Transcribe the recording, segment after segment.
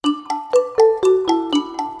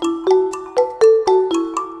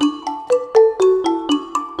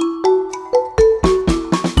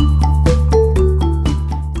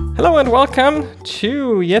and welcome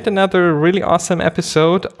to yet another really awesome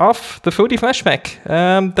episode of the Foodie Flashback,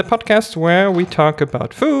 the podcast where we talk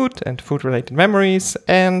about food and food-related memories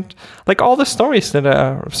and like all the stories that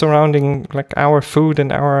are surrounding like our food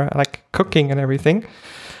and our like cooking and everything.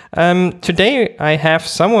 Today I have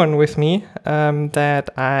someone with me that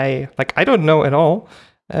I don't know at all.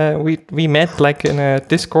 We met like in a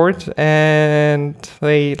Discord and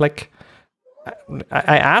they like.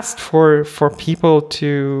 I asked for people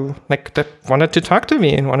to like that wanted to talk to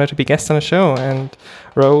me and wanted to be guests on the show, and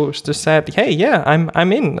Rose just said, "Hey, yeah,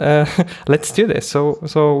 I'm in. Let's do this."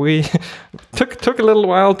 So we took a little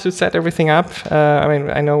while to set everything up. I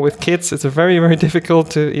mean, I know with kids it's very very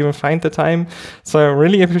difficult to even find the time. So I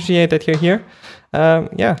really appreciate that you're here.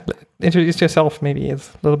 Yeah, introduce yourself maybe a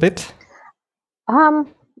little bit.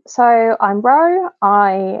 So I'm Ro.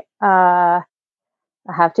 I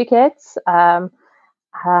have two kids,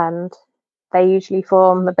 and they usually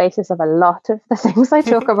form the basis of a lot of the things I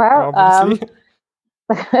talk about.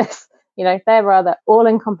 Because, they're rather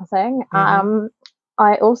all-encompassing. Mm-hmm.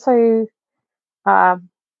 I also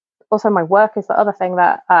my work is the other thing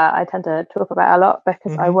that I tend to talk about a lot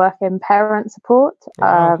because I work in parent support.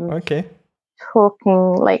 Wow. Okay.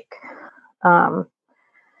 Talking like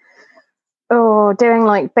doing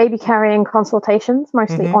like baby carrying consultations,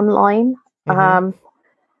 mostly online.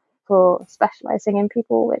 For specializing in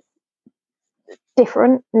people with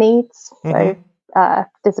different needs, so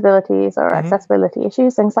disabilities or accessibility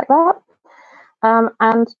issues, things like that,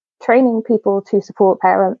 and training people to support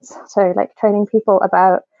parents. So like training people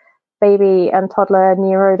about baby and toddler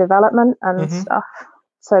neurodevelopment and stuff,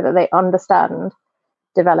 so that they understand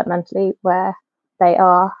developmentally where they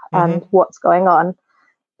are and what's going on,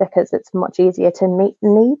 because it's much easier to meet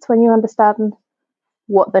needs when you understand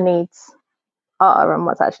what the needs are and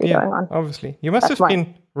what's actually going on. Obviously. You must have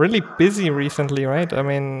been really busy recently, right? I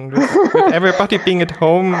mean, with everybody being at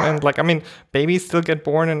home and like, I mean, babies still get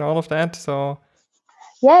born and all of that. So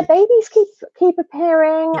yeah, babies keep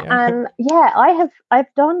appearing, and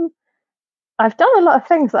I've done a lot of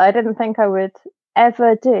things that I didn't think I would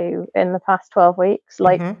ever do in the past 12 weeks.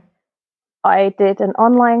 Like I did an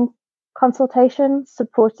online consultation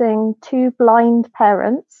supporting two blind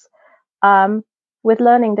parents with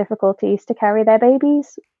learning difficulties to carry their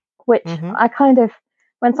babies, which I kind of,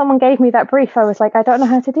 when someone gave me that brief, I was like, I don't know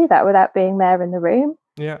how to do that without being there in the room.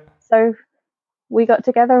 Yeah. So we got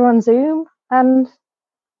together on Zoom and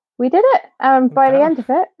we did it. By the end of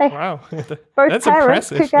it, both parents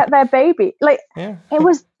could get their baby. Like it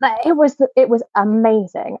was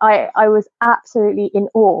amazing. I was absolutely in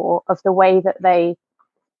awe of the way that they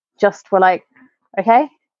just were like, okay,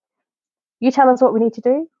 you tell us what we need to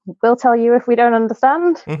do. We'll tell you if we don't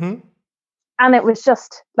understand. And it was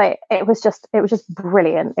just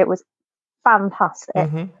brilliant. It was fantastic.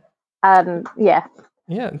 And shows you.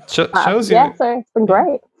 Yeah, so it's been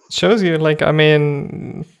great. Shows you, like, I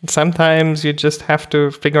mean, sometimes you just have to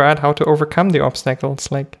figure out how to overcome the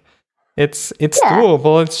obstacles. Like, it's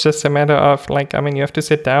doable. It's just a matter of, like, I mean, you have to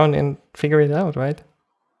sit down and figure it out, right?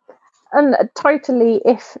 And totally,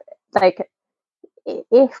 if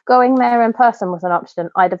going there in person was an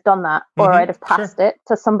option, I'd have done that, or I'd have passed it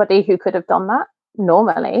to somebody who could have done that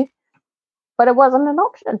normally, but it wasn't an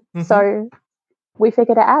option. So we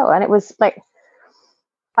figured it out, and it was like,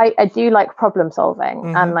 I do like problem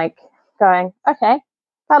solving and like going, okay,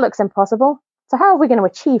 that looks impossible. So how are we going to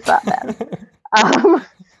achieve that then?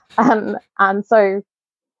 And so,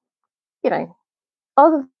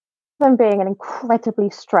 other than being an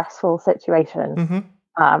incredibly stressful situation,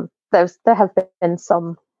 there have been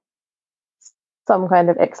some kind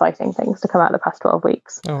of exciting things to come out of the past 12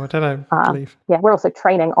 weeks. Oh, did I believe? Yeah, we're also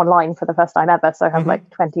training online for the first time ever, so I have like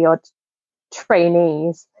 20 odd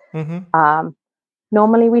trainees.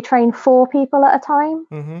 Normally we train 4 people at a time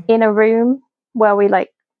in a room where we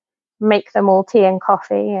like make them all tea and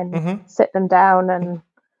coffee and sit them down and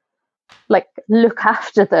like look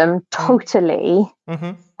after them totally.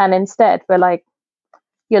 And instead we're like,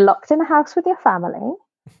 you're locked in a house with your family.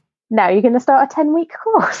 Now you're going to start a 10-week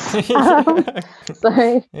course.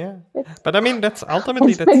 But I mean, that's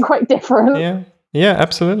ultimately it's been quite different. Yeah,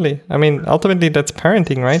 absolutely. I mean, ultimately that's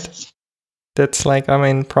parenting, right? That's like, I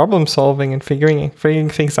mean, problem solving and figuring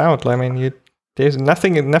things out. I mean, there's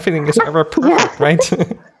nothing is ever perfect, right?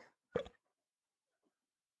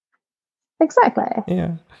 Exactly.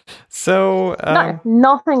 Yeah. So no,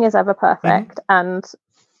 nothing is ever perfect, and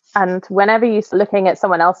whenever you're looking at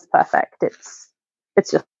someone else's perfect, it's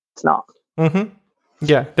just not.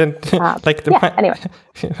 Yeah. Then anyway,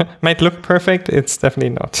 might look perfect. It's definitely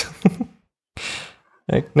not.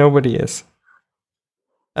 Like nobody is.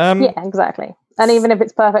 Yeah, exactly. And even if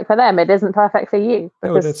it's perfect for them, it isn't perfect for you.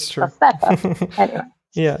 That's true. That's their perfect. Anyway.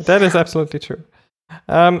 Yeah, that is absolutely true.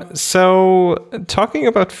 So talking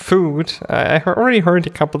about food, I already heard a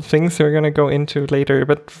couple of things we're going to go into later.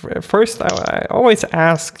 But first, I always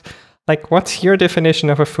ask, like, what's your definition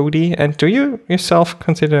of a foodie? And do you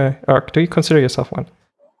consider yourself one?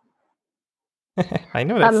 I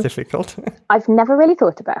know that's difficult. I've never really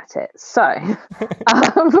thought about it. So I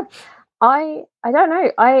don't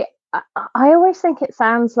know. I always think it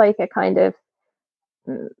sounds like a kind of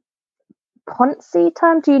Ponzi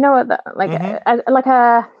term. Do you know what that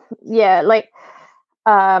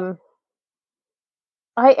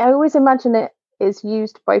I always imagine it is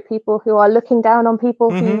used by people who are looking down on people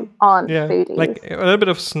who aren't foodies. Like a little bit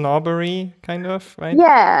of snobbery, kind of, right?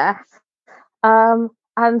 Yeah.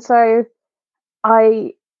 And so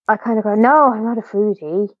I kind of go, no, I'm not a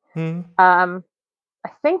foodie. I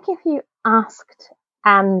think if you asked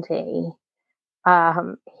Andy,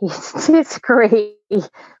 he'd disagree. So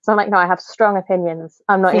I'm like, no, I have strong opinions.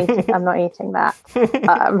 I'm not eating that.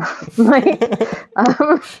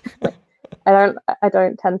 I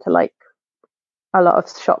don't tend to like a lot of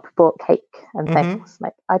shop bought cake and things.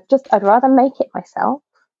 Like I'd rather make it myself.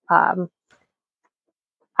 And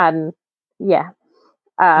yeah.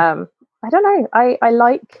 I don't know. I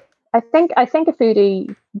think a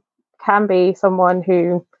foodie can be someone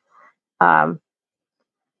who I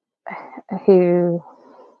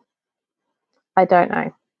don't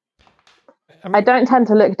know. I don't tend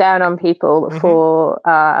to look down on people for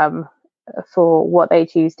what they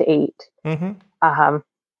choose to eat.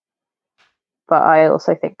 But I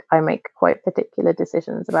also think I make quite particular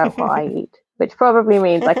decisions about what I eat, which probably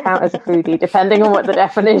means I count as a foodie, depending on what the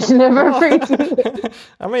definition of a foodie is.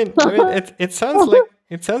 I mean,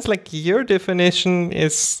 it sounds like your definition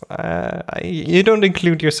is you don't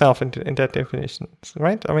include yourself in that definition,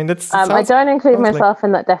 right? I mean, I don't include myself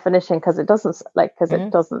in that definition because it doesn't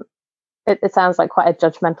it sounds like quite a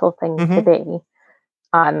judgmental thing to be,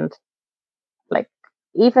 and like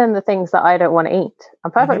even the things that I don't want to eat,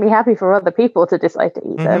 I'm perfectly happy for other people to decide to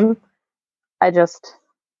eat them. I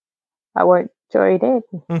won't join in.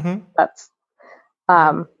 That's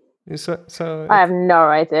so I have no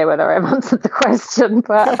idea whether I've answered the question,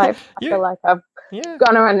 but I feel like I've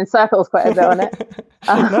gone around in circles quite a bit on it.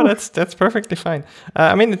 No, that's perfectly fine.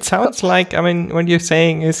 I mean, it sounds like, I mean, what you're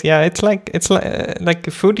saying is, it's like a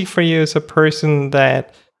foodie for you is a person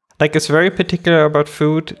that like is very particular about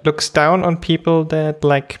food, looks down on people that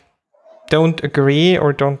like don't agree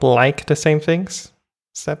or don't like the same things.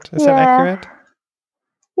 Is that accurate?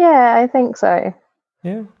 Yeah, I think so.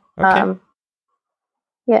 Yeah. Okay.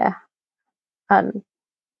 Yeah. And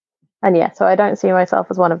yeah, so I don't see myself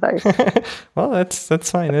as one of those. Well, that's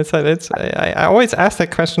fine. I always ask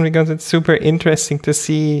that question because it's super interesting to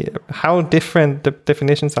see how different the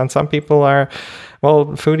definitions on some people are. Well,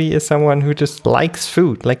 foodie is someone who just likes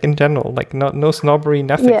food, like in general, like no snobbery,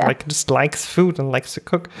 nothing, like just likes food and likes to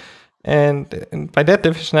cook. And by that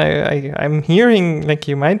definition, I'm hearing like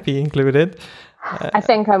you might be included. I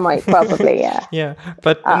think I might probably, yeah. Yeah,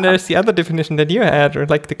 but then there's the other definition that you had, or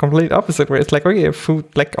like the complete opposite, where it's like, okay, food,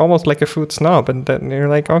 like almost like a food snob, and then you're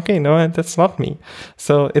like, okay, no, that's not me.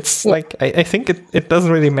 So it's like, I think it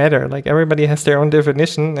doesn't really matter. Like everybody has their own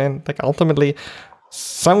definition, and like ultimately,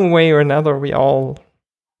 some way or another, we all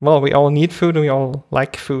need food and we all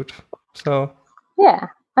like food. So yeah,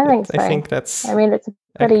 I think so. I think that's. I mean, it's a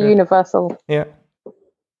pretty universal. Yeah.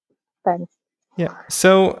 Thing. Yeah.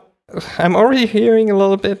 So. I'm already hearing a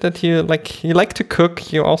little bit that you like to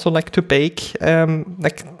cook. You also like to bake.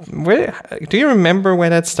 Like, where do you remember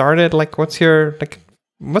when that started? Like, what's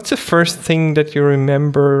the first thing that you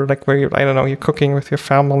remember? Like, where you're cooking with your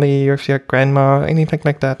family or with your grandma, anything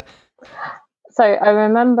like that. So I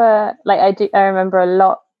remember, I remember a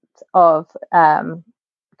lot of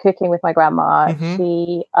cooking with my grandma.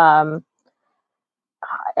 She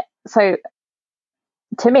so.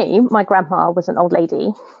 To me, my grandma was an old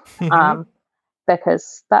lady,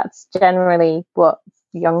 because that's generally what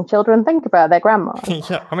young children think about their grandma.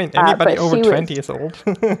 Yeah, I mean, anybody over 20 is old.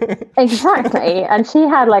 Exactly. And she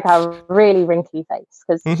had like a really wrinkly face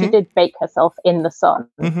because she did bake herself in the sun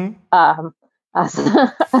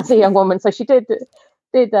as a young woman. So she did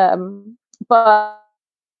but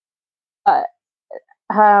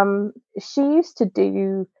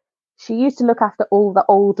she used to look after all the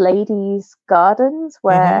old ladies' gardens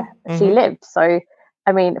where she lived. So,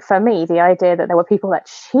 I mean, for me, the idea that there were people that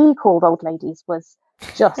she called old ladies was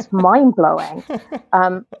just mind-blowing.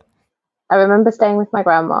 I remember staying with my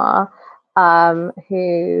grandma,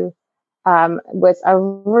 who was a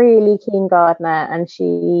really keen gardener, and she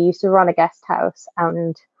used to run a guest house.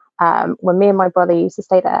 And when me and my brother used to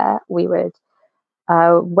stay there, we would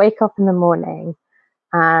wake up in the morning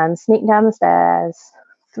and sneak down the stairs,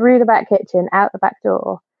 through the back kitchen, out the back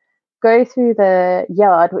door, go through the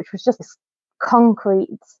yard, which was just this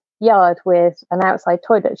concrete yard with an outside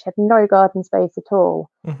toilet. She had no garden space at all.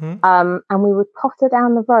 And we would potter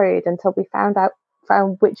down the road until we found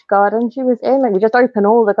which garden she was in. Like, we just open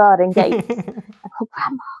all the garden gates and go,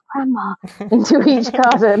 grandma, into each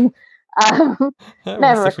garden.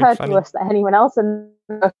 Never occurred to us that anyone else in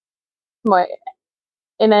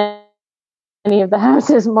any of the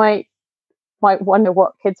houses might wonder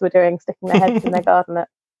what kids were doing, sticking their heads in their garden at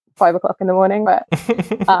 5 o'clock in the morning. But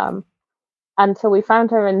until we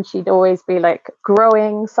found her, and she'd always be like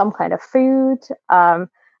growing some kind of food.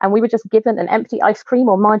 And we were just given an empty ice cream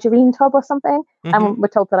or margarine tub or something, and we're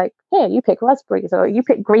told to, like, here, you pick raspberries or you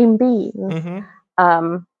pick green beans,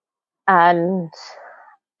 and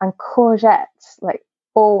courgettes, like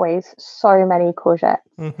always so many courgettes.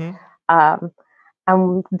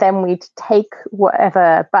 And then we'd take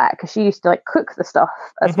whatever back, because she used to like cook the stuff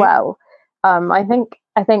as well. I think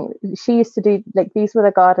she used to do, like, these were the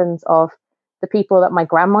gardens of the people that my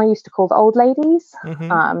grandma used to call the old ladies.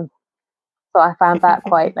 So I found that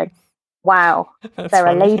quite like, wow, That's there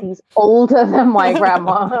funny. are ladies older than my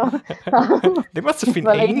grandma. They must have been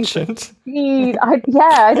The ladies ancient. I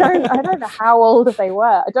don't know how old they were.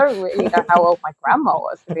 I don't really know how old my grandma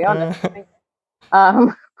was, to be honest. I think,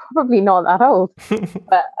 probably not that old.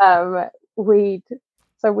 But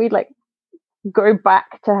we'd like go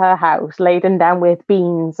back to her house laden down with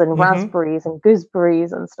beans and raspberries and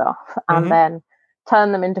gooseberries and stuff, and then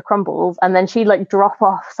turn them into crumbles, and then she'd like drop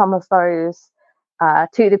off some of those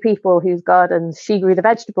to the people whose gardens she grew the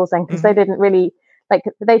vegetables in, because they didn't really, like,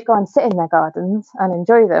 they'd go and sit in their gardens and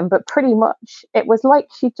enjoy them, but pretty much it was like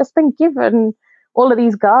she'd just been given all of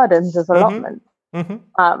these gardens as allotment,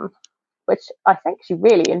 which I think she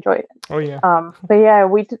really enjoyed. Oh yeah. But yeah,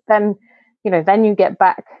 we then, then you get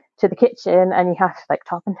back to the kitchen and you have to like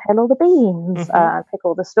top and tail all the beans, pick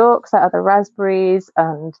all the stalks out of the raspberries,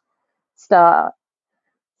 and start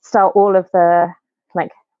all of the,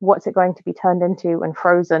 like, what's it going to be turned into and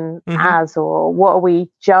frozen as, or what are we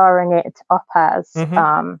jarring it up as.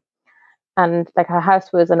 And like, her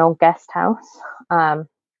house was an old guest house, and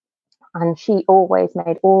she always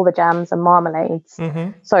made all the jams and marmalades.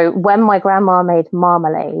 So when my grandma made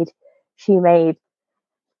marmalade, she'd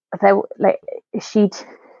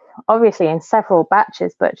obviously in several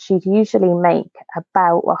batches, but she'd usually make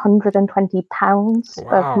about 120 pounds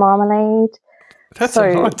of marmalade. That's a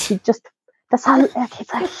lot. It's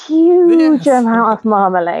a huge amount of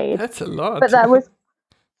marmalade. That's a lot. But that was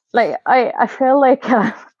like, I feel like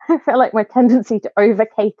my tendency to over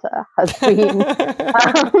cater has been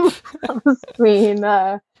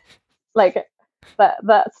like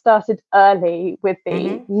that started early with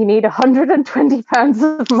the you need 120 pounds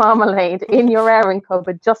of marmalade in your airing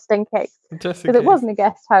cupboard just in case, because it wasn't a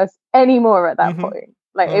guest house anymore at that point.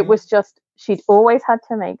 Like, it was just, she'd always had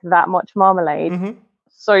to make that much marmalade.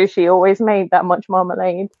 So she always made that much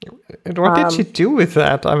marmalade. And what did she do with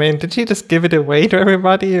that? I mean, did she just give it away to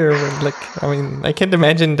everybody, or like, I mean, I can't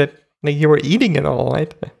imagine that you were eating it all,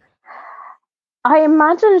 right? I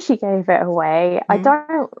imagine she gave it away.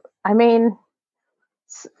 Stockpiling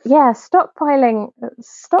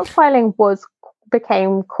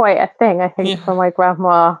became quite a thing, I think, for my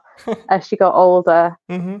grandma as she got older.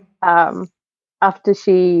 After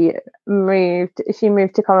she moved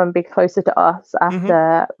to come and be closer to us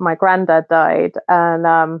after my granddad died,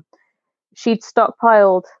 and she'd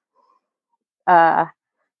stockpiled a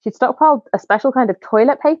special kind of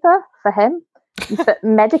toilet paper for him,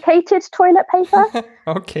 medicated toilet paper.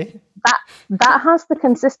 Okay. That has the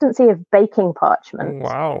consistency of baking parchment.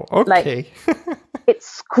 Wow. Okay. Like, it's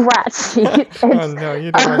scratchy. Oh no,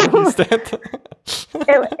 you don't want to use that.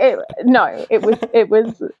 It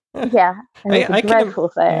was a dreadful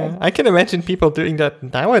thing. I can imagine people doing that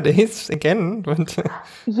nowadays again.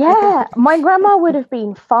 Yeah, my grandma would have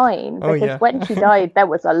been fine, because when she died, there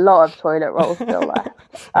was a lot of toilet roll still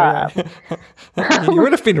left. You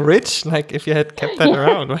would have been rich, like, if you had kept that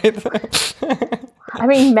around, right? I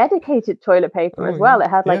mean, medicated toilet paper as well. It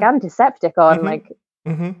had like antiseptic on, like.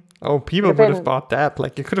 Oh, people would have bought that.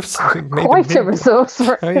 Like, you could have made quite a resource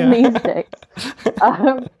in these days.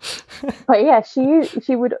 But yeah,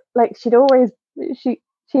 she would, like, she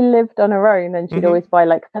lived on her own, and she'd always buy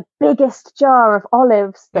like the biggest jar of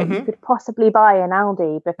olives that you could possibly buy in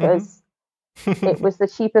Aldi, because it was the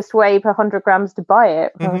cheapest way per 100 grams to buy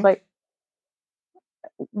it. And I was like,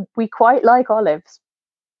 we quite like olives,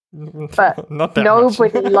 but not that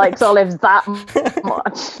nobody much. likes olives that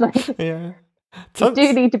much. Like, Yeah. You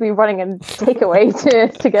do need to be running a takeaway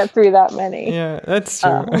to get through that many. Yeah, that's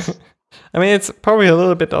true. I mean, it's probably a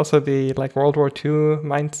little bit also the like World War II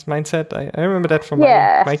mindset. I remember that from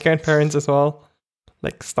my grandparents as well,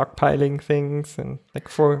 like stockpiling things and like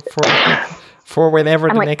for whenever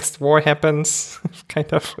the next war happens,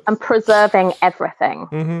 kind of. And preserving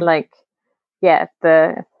everything, like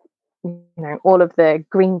all of the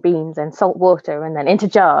green beans and salt water, and then into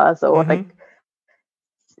jars, or like.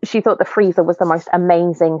 She thought the freezer was the most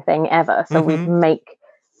amazing thing ever. So we'd make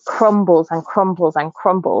crumbles and crumbles and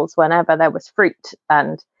crumbles whenever there was fruit,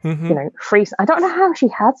 and freeze. I don't know how she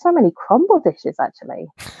had so many crumble dishes. Actually,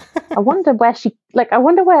 I wonder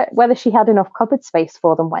whether she had enough cupboard space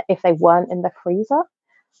for them if they weren't in the freezer.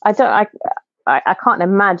 I can't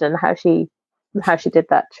imagine how she did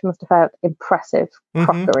that. She must have had impressive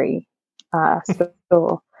crockery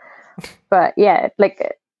store. But yeah,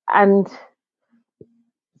 and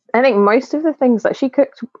I think most of the things that she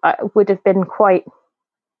cooked would have been quite,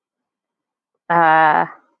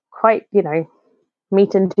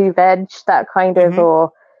 meat and two veg, that kind of,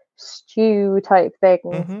 or stew type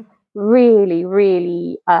thing. Really,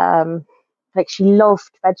 really, she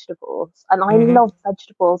loved vegetables, and I love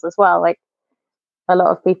vegetables as well. Like, a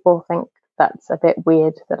lot of people think that's a bit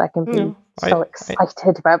weird that I can be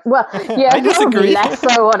excited about. Well, yeah, I disagree. Less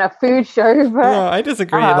so on a food show. But, no, I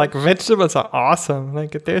disagree. Like, vegetables are awesome.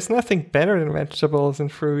 Like, there's nothing better than vegetables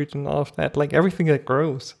and fruit and all of that. Like, everything that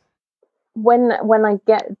grows. When I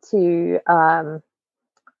get to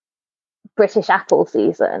British apple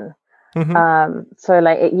season, so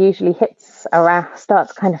like it usually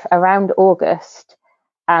starts kind of around August,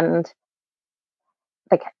 and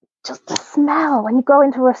like. Just the smell when you go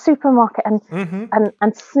into a supermarket and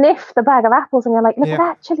sniff the bag of apples, and you're like, look, it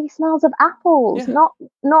actually smells of apples, not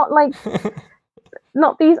like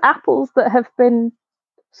not these apples that have been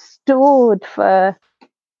stored for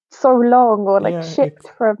so long or shipped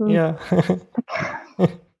from. Yeah,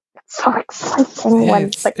 it's so exciting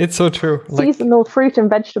when it's so true. Seasonal fruit and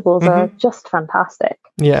vegetables are just fantastic.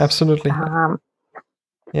 Yeah, absolutely.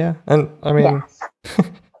 Yeah, and I mean. Yes.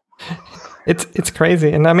 It's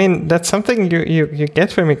crazy, and I mean that's something you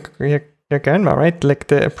get from your grandma, right? Like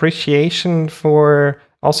the appreciation for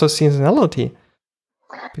also seasonality.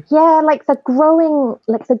 Yeah, like the growing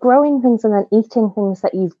things and then eating things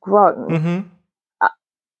that you've grown.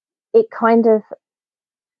 It kind of,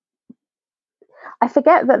 I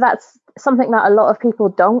forget that's something that a lot of people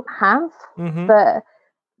don't have. That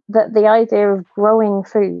the idea of growing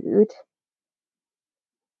food.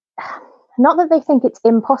 Not that they think it's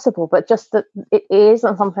impossible, but just that it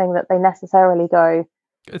isn't something that they necessarily go,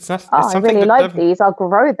 it's not. I really like these, I'll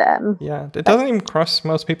grow them. Yeah, it doesn't even cross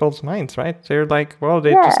most people's minds, right? They're like, well,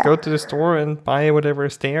 they just go to the store and buy whatever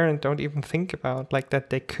is there and don't even think about like that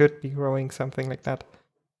they could be growing something like that.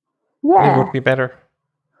 Yeah. It would be better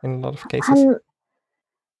in a lot of cases.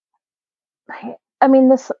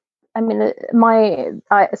 My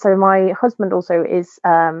husband also is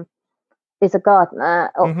a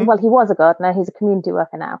gardener. Well, he was a gardener. He's a community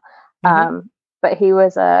worker now. But he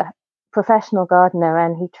was a professional gardener,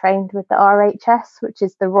 and he trained with the RHS, which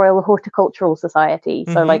is the Royal Horticultural Society.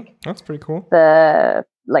 So that's pretty cool. They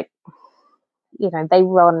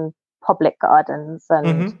run public gardens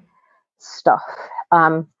and stuff.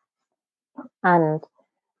 When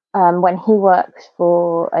he worked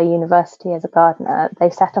for a university as a gardener, they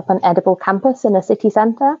set up an edible campus in a city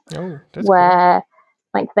centre where cool.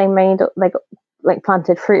 They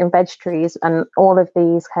planted fruit and veg trees and all of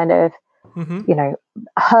these kind of,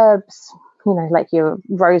 herbs, like your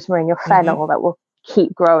rosemary and your fennel that will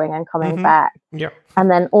keep growing and coming back. Yeah.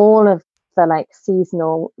 And then all of the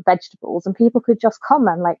seasonal vegetables, and people could just come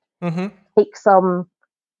and take some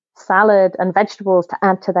salad and vegetables to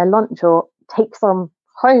add to their lunch, or take some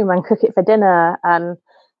home and cook it for dinner. And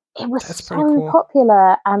it was so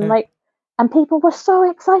popular, and and people were so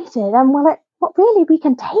excited, and were like, "What, really? We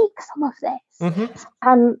can take some of this?"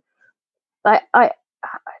 And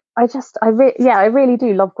I really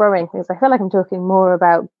do love growing things. I feel like I'm talking more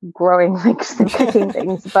about growing things than cooking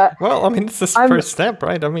things, but well, I mean, it's the first step,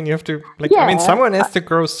 right? I mean, you have to someone has to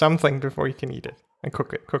grow something before you can eat it and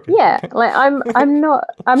cook it. Yeah, I'm not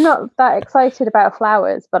that excited about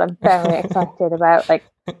flowers, but I'm very excited about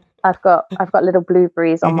I've got little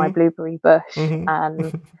blueberries on my blueberry bush,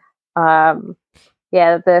 and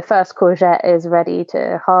the first courgette is ready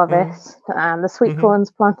to harvest, and the sweet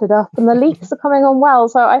corn's planted up, and the leeks are coming on well.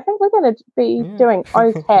 So I think we're going to be doing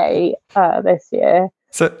okay this year.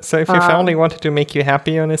 So if your family wanted to make you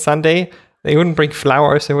happy on a Sunday, they wouldn't bring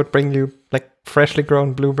flowers; they would bring you freshly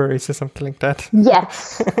grown blueberries or something like that.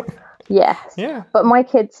 Yes, Yes. Yeah. But my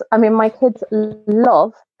kids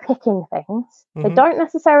love picking things. They don't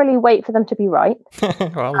necessarily wait for them to be right.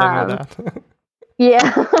 Well, I know that.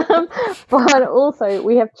 Yeah. But also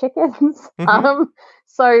we have chickens.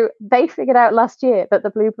 So they figured out last year that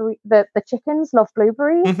the chickens love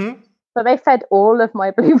blueberries. So they fed all of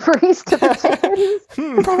my blueberries to the chickens.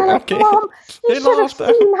 Because they were like, Mom, you should have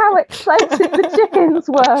seen how excited the chickens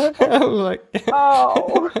were. I was like,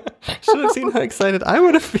 oh. Should have seen how excited I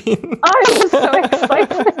would have been. I was so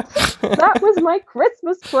excited. That was my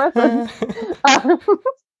Christmas present.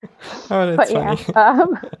 Oh, that's funny.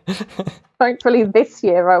 Thankfully this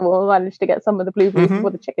year I will manage to get some of the blueberries before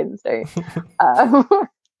the chickens do.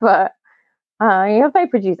 But they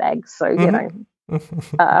produce eggs, so you know.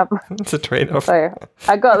 It's a trade-off. So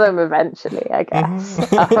I got them eventually, I guess.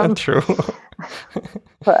 True.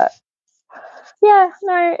 But yeah,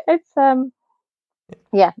 no, it's so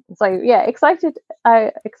excited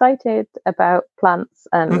about plants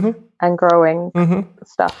and growing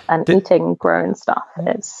stuff and eating grown stuff.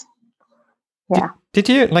 It's Did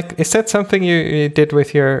you is that something you did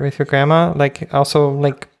with your grandma? Like also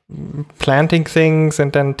like planting things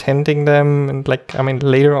and then tending them and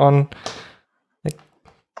later on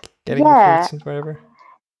getting the fruits and whatever?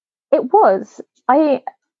 It was. I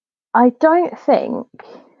don't think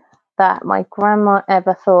that my grandma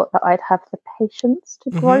ever thought that I'd have the patience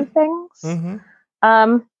to grow things.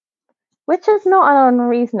 Which is not an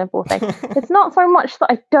unreasonable thing. It's not so much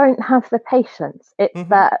that I don't have the patience. It's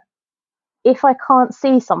that if I can't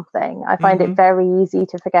see something, I find it very easy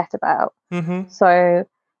to forget about. So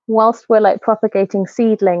whilst we're like propagating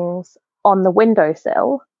seedlings on the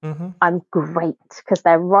windowsill, I'm great because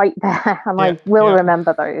they're right there and I will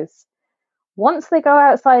remember those. Once they go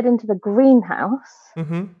outside into the greenhouse,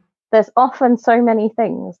 there's often so many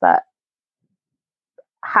things that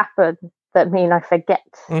happen that mean I forget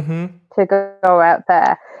to go out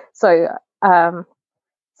there. So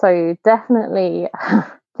definitely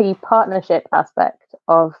the partnership aspect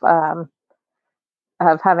of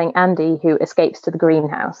having Andy, who escapes to the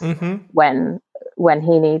greenhouse when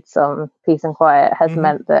he needs some peace and quiet, has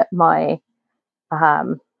meant that my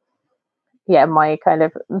my kind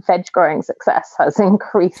of veg growing success has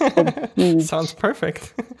increased. Sounds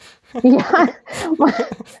perfect. When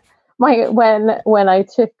I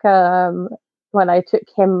took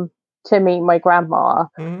him to meet my grandma,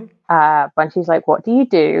 when she's like, "What do you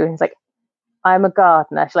do?" And he's like, "I'm a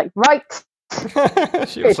gardener." She's like, "Right."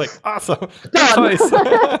 She was like, "Awesome, done."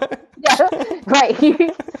 Right.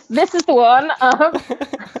 This is the one.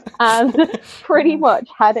 And pretty much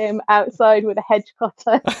had him outside with a hedge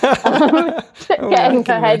cutter, getting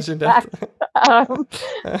the hedge back.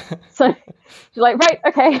 So she's like, "Right,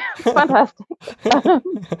 okay, fantastic,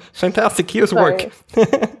 fantastic. Here's work."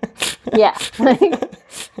 Yeah,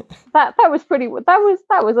 that was pretty.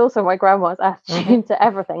 That was also my grandma's attitude to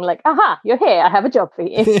everything. Like, "Aha, you're here. I have a job for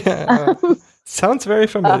you." Sounds very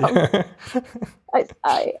familiar.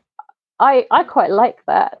 I quite like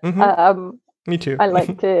that. Me too. I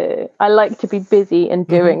like to be busy and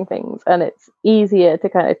doing things, and it's easier to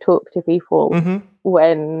kind of talk to people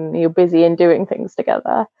when you're busy and doing things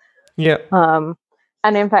together. Yeah. And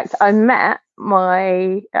in fact, I met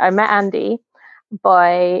Andy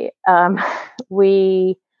by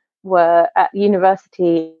we were at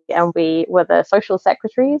university and we were the social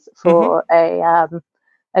secretaries for a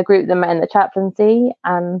group that met in the chaplaincy,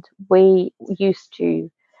 and we used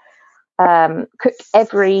to cook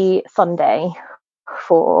every Sunday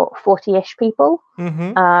for 40-ish people.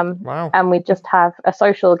 Wow. And we just have a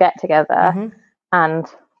social get together and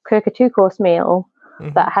cook a 2-course meal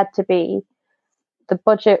that had to be, the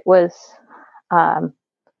budget was,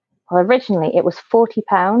 originally it was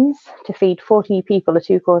 £40 to feed 40 people a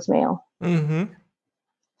 2-course meal.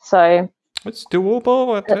 So it's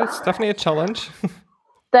doable, but it's definitely a challenge.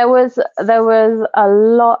 There was a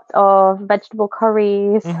lot of vegetable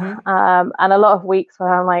curries and a lot of weeks where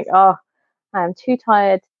I'm like, oh, I'm too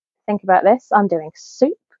tired to think about this. I'm doing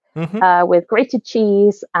soup with grated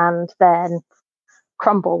cheese and then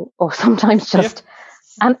crumble, or sometimes just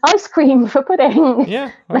an ice cream for pudding.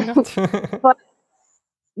 Yeah, why not? But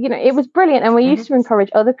it was brilliant, and we used to encourage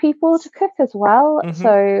other people to cook as well.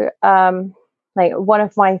 So like one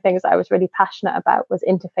of my things that I was really passionate about was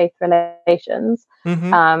interfaith relations.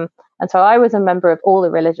 And so I was a member of all the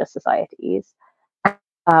religious societies.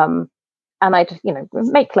 And I'd,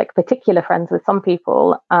 make like particular friends with some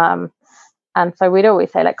people. And so we'd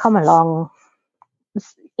always say, like, come along,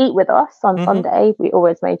 eat with us on Sunday. We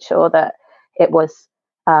always made sure that it was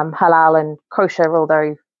halal and kosher,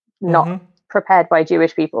 although not prepared by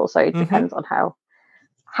Jewish people. So it depends on how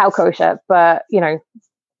kosher. But,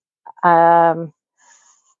 So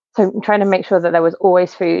trying to make sure that there was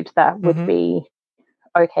always food that would be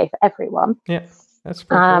okay for everyone. Yeah, that's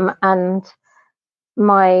perfect. And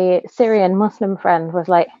my Syrian Muslim friend was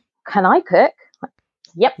like, "Can I cook?" Like,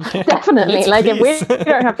 yep, definitely. Yes, like please. if we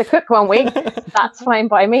don't have to cook one week, that's fine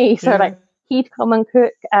by me. So like he'd come and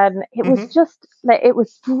cook, and it was just like it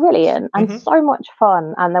was brilliant and so much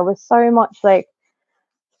fun, and there was so much like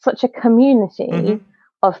such a community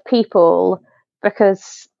of people,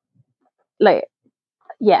 because like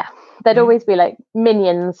there'd always be like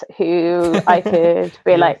minions who I could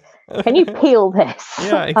be like, "Can you peel this?"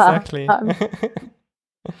 Yeah, exactly.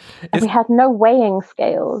 And we had no weighing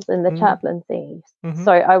scales in the chaplaincy,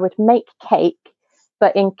 so I would make cake,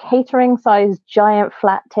 but in catering size giant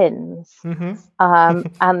flat tins, and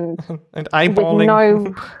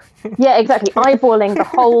eyeballing. Exactly, eyeballing the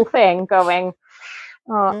whole thing, going,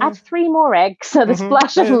 add 3 more eggs and a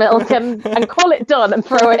splash of milk and call it done, and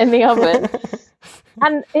throw it in the oven.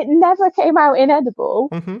 And it never came out inedible.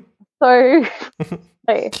 So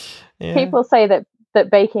people say that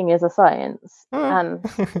baking is a science, and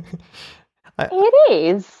it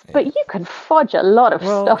is, but you can fudge a lot of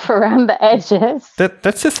stuff around the edges.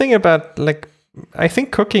 That's the thing about, like, I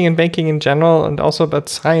think cooking and baking in general, and also about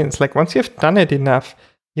science. Like, once you've done it enough,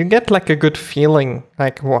 you get like a good feeling,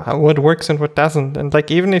 like what works and what doesn't. And like,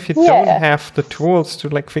 even if you don't have the tools to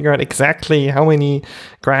like figure out exactly how many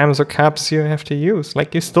grams or cups you have to use,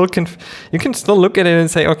 like you can still look at it and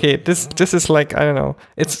say, okay, this is like, I don't know,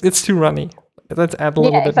 it's too runny. Let's add a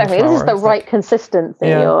little bit more flour. This is the right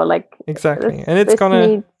consistency, or like exactly, and it's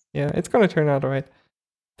gonna turn out all right.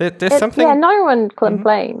 There's something. Yeah, no one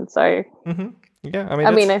complains. So. Yeah, I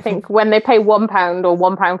mean, I think when they pay £1 or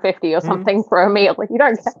 £1.50 or something for a meal, like you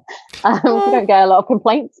don't get a lot of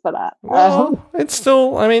complaints for that. Well, it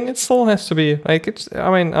still has to be like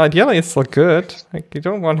ideally it's still good. Like you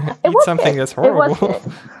don't want to eat something that's horrible.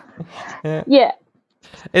 Yeah.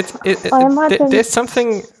 There's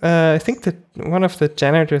something. I think that one of the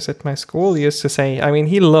janitors at my school used to say. I mean,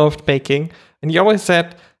 he loved baking, and he always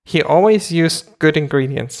said he always used good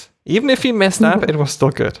ingredients. Even if he messed up, it was still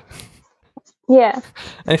good. Yeah.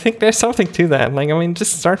 I think there's something to that. Like, I mean,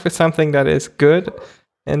 just start with something that is good,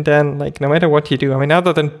 and then, like, no matter what you do, I mean,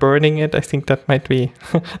 other than burning it, I think that might be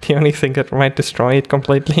the only thing that might destroy it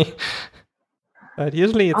completely. But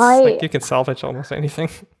usually it's like you can salvage almost anything.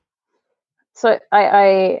 So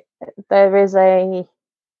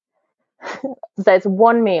there's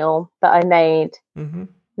one meal that I made.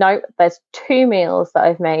 No, there's 2 meals that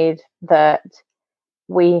I've made that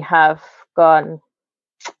we have gone,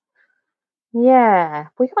 yeah,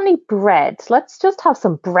 we can't eat bread. Let's just have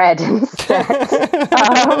some bread instead.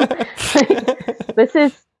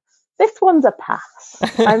 This one's a pass.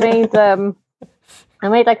 I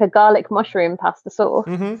made like a garlic mushroom pasta sauce,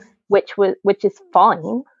 which is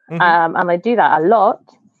fine, and I do that a lot.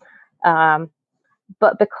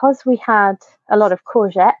 But because we had a lot of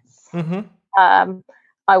courgettes,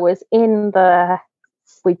 I was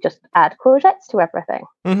we just add courgettes to everything.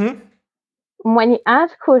 When you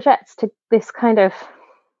add courgettes to this kind of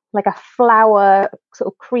like a flour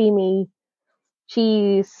sort of creamy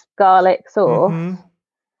cheese garlic sauce,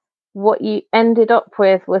 what you ended up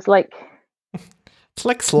with was like, it's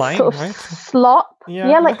like slime, sort of right? Slop.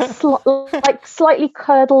 Yeah, like like slightly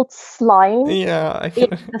curdled slime. Yeah,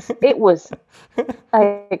 it was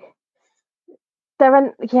like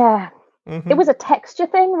it was a texture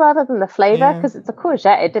thing rather than the flavor, because it's a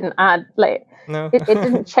courgette. It didn't add it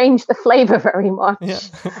didn't change the flavor very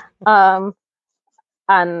much. And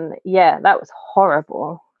that was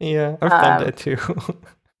horrible. Yeah, I've done that too.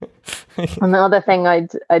 Another thing I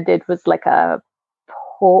did was like a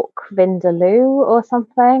pork vindaloo or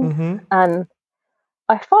something, and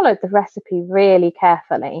I followed the recipe really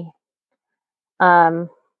carefully,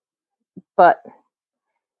 but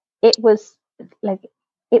it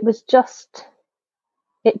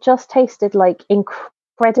just tasted like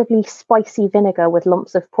incredibly spicy vinegar with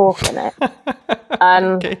lumps of pork in it.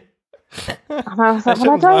 And I was like,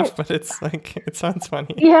 well, I don't laugh, but it's like, it sounds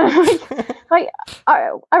funny. Yeah, I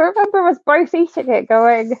remember us both eating it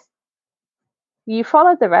going, you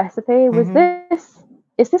followed the recipe.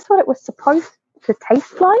 Is this what it was supposed to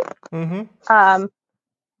taste like?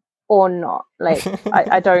 Or not? Like,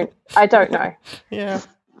 I don't know. Yeah.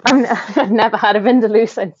 I've never had a vindaloo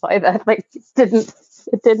since either. Like, it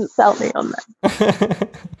didn't sell me on that.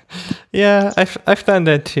 Yeah, I've done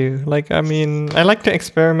that too. Like, I mean, I like to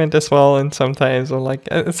experiment as well, and sometimes, or like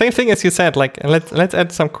same thing as you said. Like, let's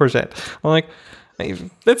add some courgette. I'm like,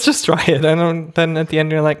 let's just try it, and then at the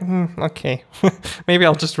end you're like, okay, maybe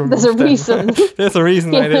I'll just remove. There's a reason. There's a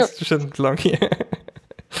reason I just shouldn't belong here.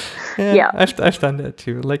 Yeah. I've done that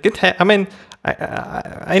too. Like I mean,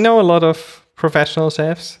 I know a lot of professional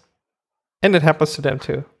chefs, and it happens to them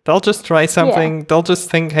too. They'll just try something. Yeah. They'll just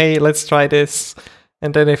think, "Hey, let's try this,"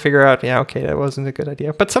 and then they figure out, "Yeah, okay, that wasn't a good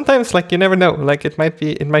idea." But sometimes, like, you never know. Like, it might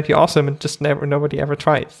be awesome, and just nobody ever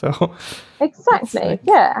tried. So Exactly. like,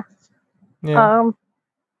 yeah. yeah.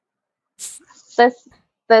 There's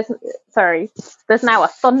now a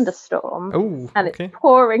thunderstorm, Oh, and okay. it's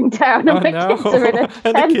pouring down, and my kids are in a And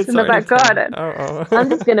the tent kids in the are in back the tent. garden. Oh. I'm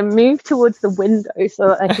just going to move towards the window so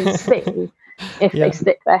that I can see if Yeah. they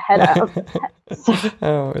stick their head out.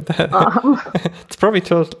 Oh, it's probably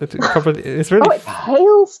it's really. Oh, it's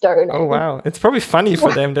hailstoning. Oh wow, it's probably funny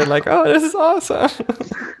for them. They're like, "Oh, this is awesome."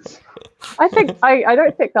 I think I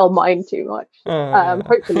don't think they'll mind too much. Yeah.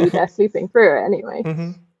 Hopefully they're sleeping through it anyway.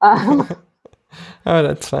 Oh,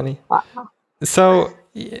 that's funny. Wow. So,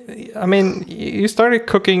 I mean, you started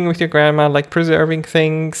cooking with your grandma, like preserving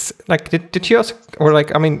things. Like, did you also, or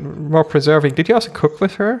like, I mean, more preserving? Did you also cook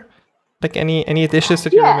with her? Like any dishes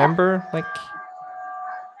that you remember? Like,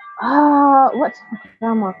 what's my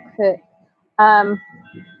grandma cook?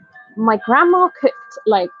 My grandma cooked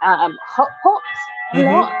like hot pots a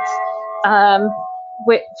lot,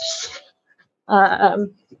 which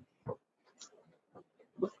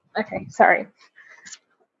okay, sorry.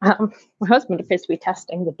 My husband appears to be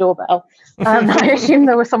testing the doorbell. I assume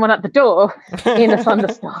there was someone at the door in a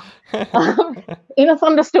thunderstorm. In a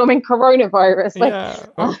thunderstorm in coronavirus. Like,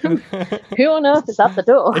 who on earth is at the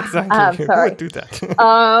door? Exactly. Sorry. Who would do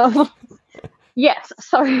that? Yes.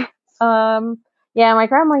 Sorry. Yeah, my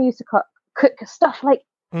grandma used to cook stuff like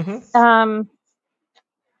a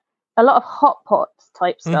lot of hot pot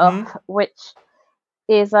type stuff, which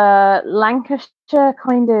is a Lancashire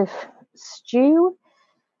kind of stew.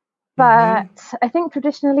 But I think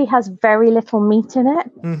traditionally has very little meat in it,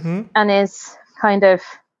 and is kind of,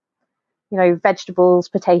 vegetables,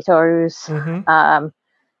 potatoes, and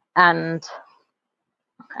I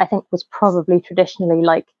think was probably traditionally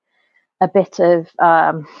like a bit of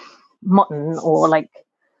mutton or like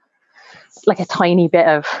a tiny bit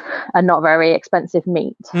of a not very expensive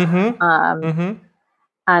meat.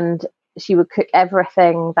 And she would cook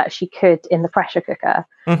everything that she could in the pressure cooker,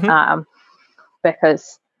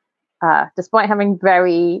 because despite having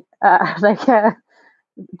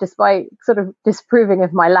despite sort of disproving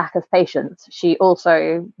of my lack of patience, she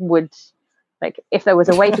also would, like, if there was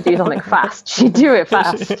a way to do something fast, she'd do it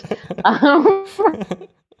fast.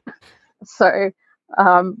 So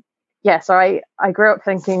I grew up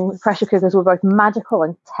thinking pressure cookers were both magical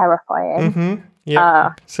and terrifying.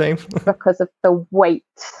 Same. Because of the weight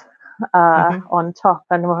on top,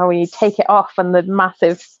 and when you take it off and the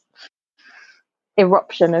massive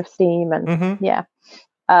eruption of steam, and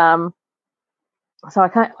so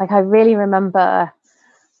I really remember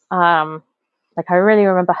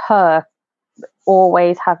her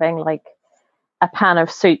always having like a pan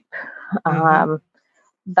of soup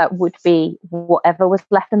that would be whatever was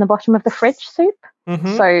left in the bottom of the fridge soup.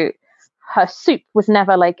 So her soup was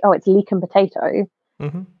never like, oh, it's leek and potato.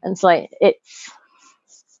 And it's like, it's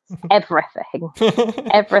everything.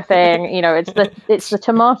 It's the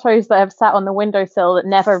tomatoes that have sat on the windowsill that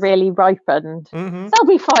never really ripened. They'll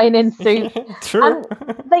be fine in soup. True. And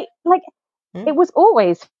it was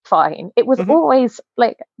always fine. It was always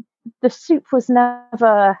like, the soup was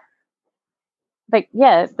never like,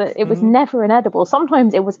 it was never inedible.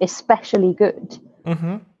 Sometimes it was especially good,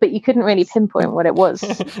 but you couldn't really pinpoint what it was.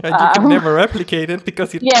 And you could never replicate it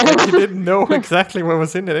because you didn't know exactly what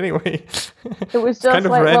was in it anyway. It was just kind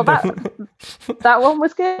of like, random. Well, that one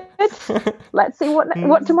was good. Let's see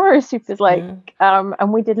what tomorrow's soup is like.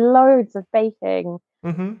 And we did loads of baking.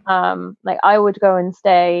 Like, I would go and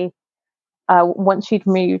stay, once she'd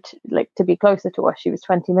moved, like, to be closer to us. She was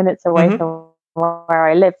 20 minutes away from where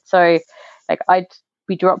I lived. So like, I'd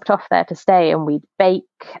be dropped off there to stay, and we'd bake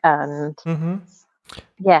and go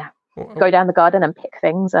down the garden and pick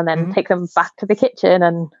things, and then take them back to the kitchen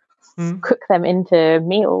and cook them into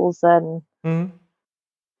meals. And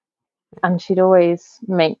she'd always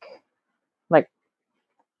make like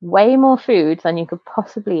way more food than you could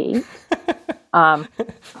possibly eat.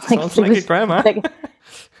 Sounds like a grandma.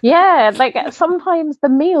 Like sometimes the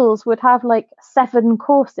meals would have like 7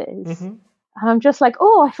 courses. And I'm just like,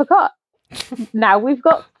 oh, I forgot. Now we've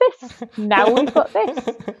got this. Now we've got this.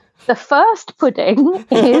 The first pudding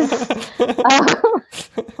is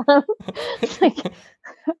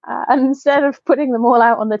and instead of putting them all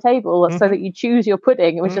out on the table so that you choose your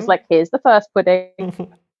pudding, it was just like, here's the first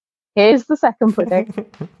pudding, here's the second pudding.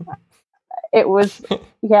 It was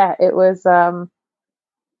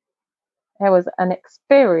an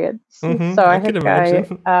experience. Mm-hmm. So I can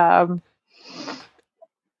imagine. I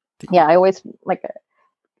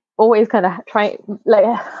always kind of try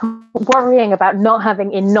worrying about not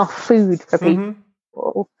having enough food for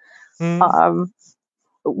people. Mm-hmm.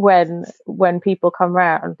 When people come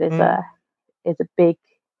around is a big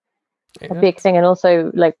thing, and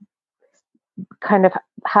also like kind of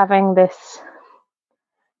having this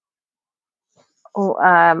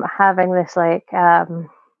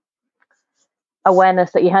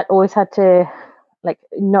awareness that you always had to like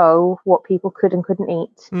know what people could and couldn't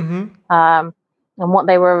eat, and what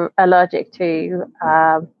they were allergic to,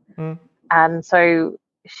 and so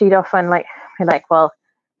she'd often be like, well,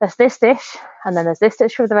 there's this dish, and then there's this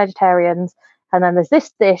dish for the vegetarians, and then there's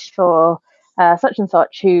this dish for such and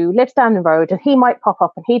such who lives down the road, and he might pop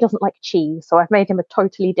up and he doesn't like cheese, so I've made him a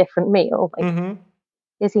totally different meal. Like,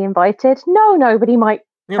 is he invited? No, but he might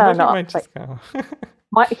turn up. Might just go.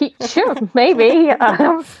 Sure, maybe.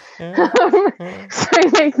 So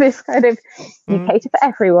you make this kind of, you cater for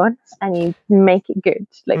everyone and you make it good.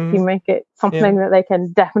 Like you make it something that they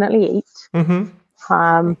can definitely eat.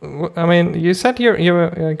 I mean, you said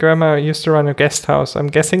your grandma used to run a guest house. I'm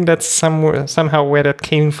guessing that's somehow where that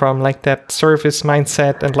came from, like that service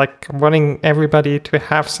mindset and like wanting everybody to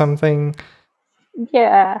have something.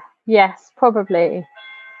 Yeah. Yes, probably.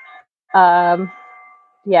 Yeah.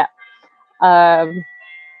 I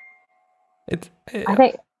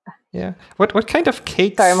think. Yeah. What kind of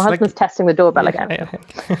cakes? Sorry, my husband's testing the doorbell again.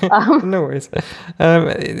 No worries.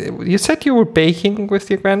 You said you were baking with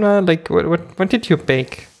your grandma. Like, what did you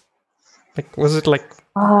bake? Like, was it like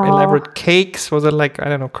elaborate cakes? Was it like, I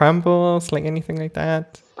don't know, crumbles? Like anything like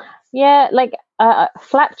that? Yeah, like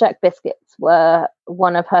flapjack biscuits were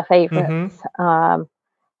one of her favorites. And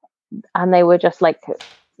they were just like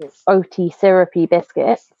oaty, syrupy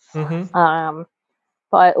biscuits.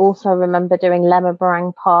 But I also remember doing lemon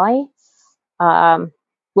meringue pie,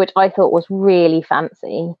 which I thought was really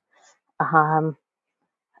fancy. And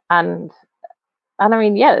I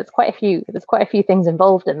mean, yeah, there's quite a few things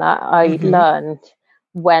involved in that. I learned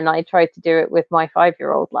when I tried to do it with my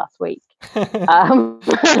 5-year-old last week,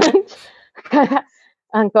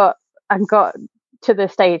 and got to the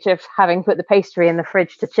stage of having put the pastry in the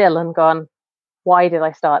fridge to chill and gone, why did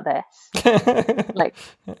I start this? Like,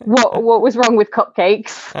 what was wrong with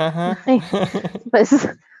cupcakes? There's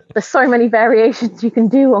so many variations you can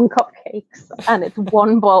do on cupcakes, and it's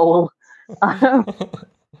one bowl.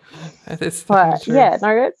 That is but true. Yeah,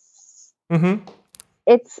 no,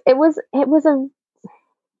 it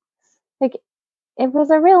was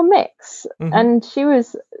a real mix, and she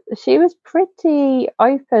was pretty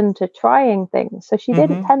open to trying things. So she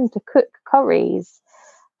didn't tend to cook curries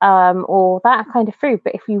or that kind of food.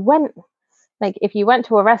 But if you went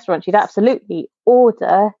to a restaurant, she'd absolutely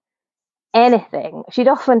order anything. She'd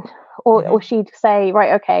often, or she'd say,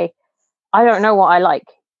 right, okay, I don't know what I like.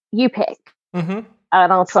 You pick, and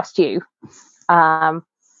I'll trust you. And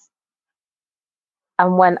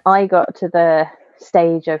when I got to the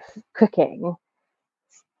stage of cooking,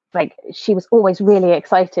 like she was always really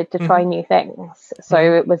excited to try new things.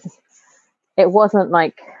 So it wasn't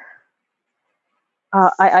like.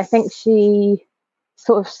 I think she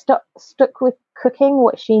sort of stuck with cooking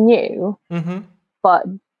what she knew, but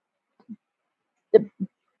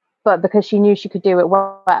because she knew she could do it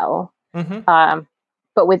well.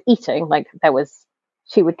 But with eating, like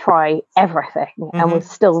she would try everything and was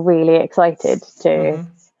still really excited to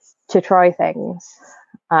try things.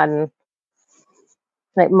 And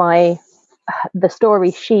like the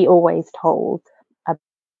story she always told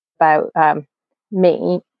about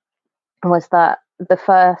me was that the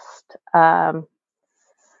first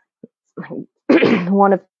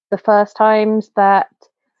one of the first times that,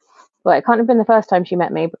 well, it can't have been the first time she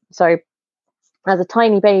met me. So as a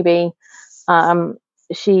tiny baby,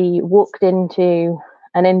 she walked into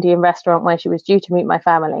an Indian restaurant where she was due to meet my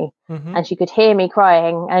family, and she could hear me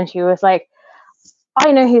crying, and she was like,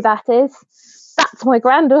 I know who that is. That's my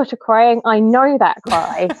granddaughter crying. I know that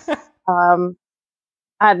cry. And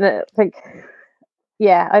like,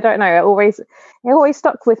 yeah, I don't know. It always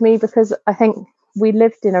stuck with me because I think we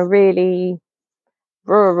lived in a really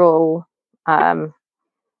rural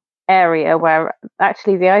area where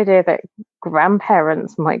actually the idea that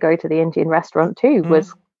grandparents might go to the Indian restaurant too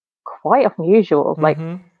was quite unusual. Like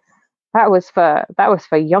that was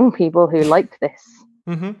for young people who liked this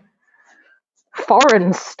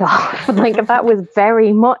foreign stuff. Like that was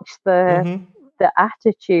very much the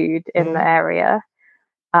attitude in the area.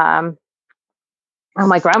 And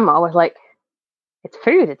my grandma was like, it's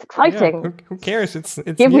food, it's exciting. Yeah, who cares? It's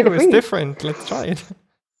new, it's different. Let's try it.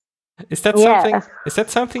 Is that Yeah. something? Is that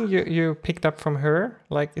something you picked up from her?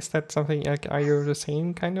 Like, is that something? Like, are you the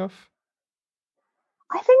same kind of?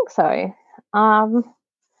 I think so.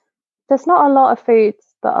 There's not a lot of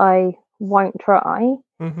foods that I won't try.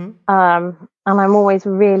 Mm-hmm. And I'm always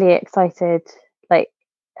really excited. Like,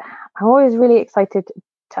 I'm always really excited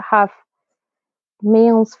to have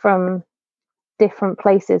meals from different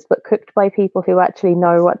places, but cooked by people who actually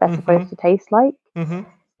know what they're supposed to taste like. Mm-hmm.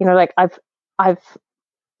 You know, like I've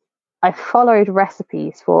followed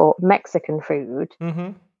recipes for Mexican food,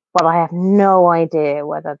 Mm-hmm. but I have no idea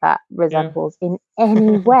whether that resembles in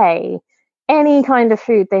any way any kind of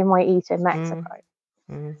food they might eat in Mexico.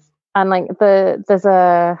 Mm-hmm. And like there's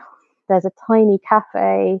a tiny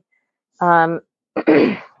cafe in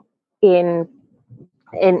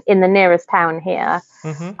the nearest town here,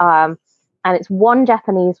 and it's one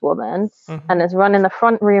Japanese woman, and it's run in the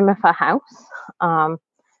front room of her house.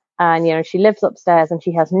 And you know, she lives upstairs and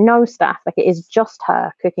she has no staff. Like, it is just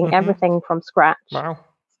her cooking everything from scratch. Wow.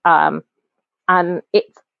 And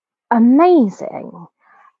it's amazing.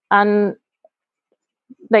 And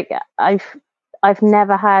like, I've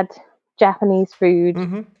never had Japanese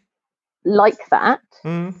food like that.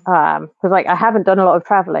 Because like, I haven't done a lot of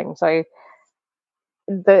traveling, so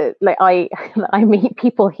I meet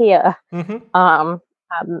people here, and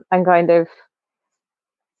kind of,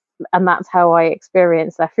 and that's how I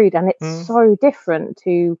experience their food, and it's so different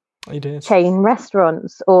to chain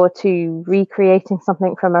restaurants or to recreating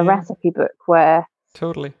something from a recipe book, where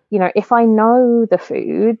totally, you know, if I know the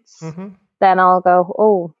foods, then I'll go,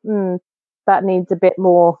 oh, that needs a bit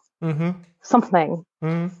more something,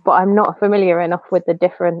 but I'm not familiar enough with the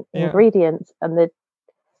different ingredients and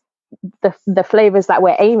the flavors that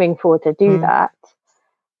we're aiming for to do that.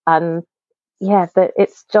 And yeah,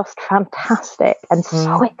 it's just fantastic and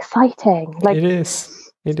so exciting. Like, it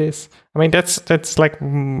is. I mean, that's like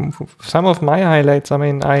some of my highlights. I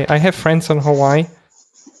mean, I have friends in Hawaii,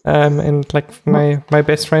 and like my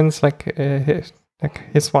best friends, like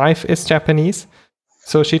his wife is Japanese,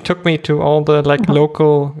 so she took me to all the like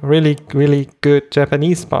local, really really good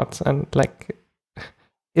Japanese spots, and like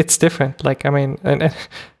it's different. Like, I mean, and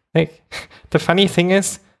like the funny thing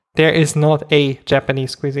is, there is not a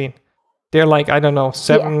Japanese cuisine. They're like, I don't know,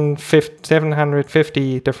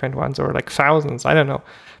 750 different ones, or like thousands. I don't know,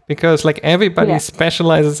 because like everybody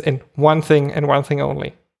specializes in one thing and one thing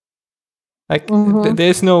only. Like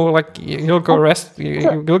there's no like you'll go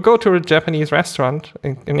you'll go to a Japanese restaurant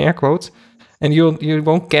in air quotes, and you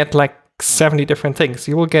won't get like 70 different things.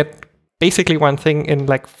 You will get basically one thing in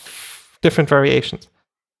like different variations,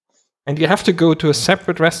 and you have to go to a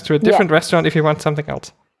different restaurant if you want something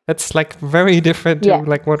else. It's like very different to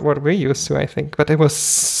like what we're used to, I think. But it was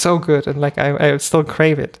so good, and like I still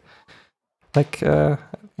crave it. Like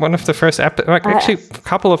one of the first actually a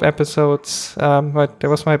couple of episodes. But there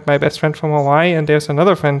was my best friend from Hawaii, and there's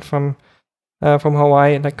another friend from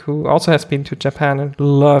Hawaii, like who also has been to Japan and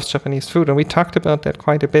loves Japanese food, and we talked about that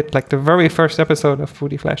quite a bit. Like the very first episode of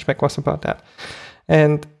Foodie Flashback was about that,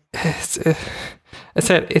 and I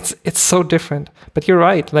said it's so different. But you're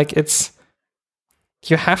right. Like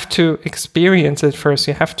you have to experience it first.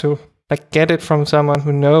 You have to like get it from someone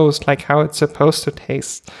who knows like how it's supposed to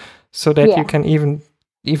taste, so that you can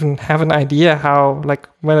even have an idea how, like,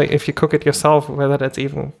 whether if you cook it yourself, whether that's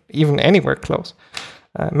even anywhere close.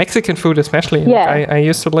 Mexican food especially. I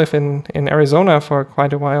used to live in Arizona for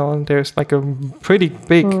quite a while, and there's like a pretty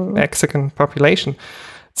big Mexican population.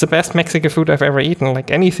 It's the best Mexican food I've ever eaten. Like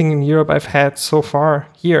anything in Europe I've had so far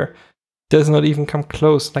here does not even come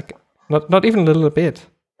close. Like not even a little bit.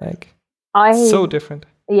 Like so different.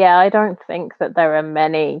 Yeah, I don't think that there are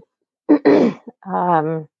many.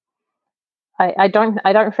 I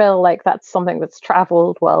don't feel like that's something that's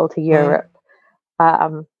traveled well to Europe.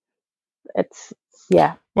 It's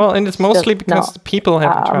Well, and it's mostly because the people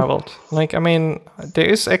haven't traveled. Like, I mean, there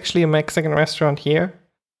is actually a Mexican restaurant here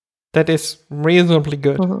that is reasonably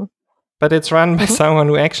good, but it's run by someone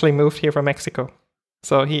who actually moved here from Mexico.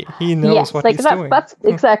 So he knows what he's doing. That's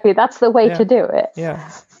exactly, that's the way to do it.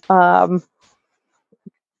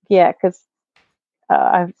 Because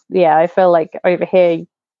I feel like over here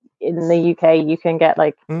in the UK you can get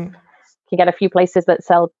like you can get a few places that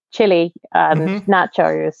sell chili and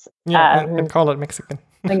nachos. And call it Mexican.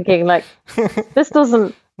 Thinking like, this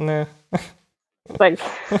doesn't. No. Like,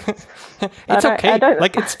 it's okay.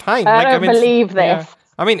 Like, it's fine. I like, don't believe this. Yeah.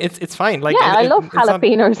 I mean, it's fine. Like, I love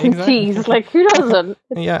jalapenos and cheese. Like, who doesn't?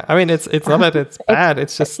 I mean, it's not that it's bad.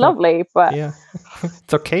 It's just it's lovely, but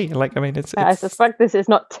it's okay. Like, I mean, it's. I suspect this is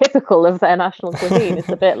not typical of their national cuisine. It's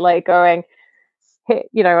a bit like going,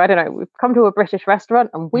 you know, I don't know, we've come to a British restaurant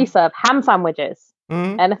and we serve ham sandwiches.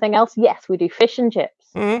 Anything else? Yes, we do fish and chips.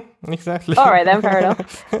 Exactly. All right, then, fair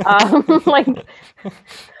enough. Like,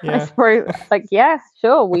 I suppose, like, yeah,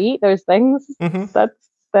 sure, we eat those things. That's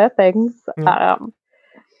their things. I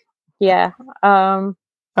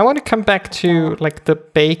want to come back to like the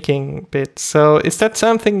baking bit. So is that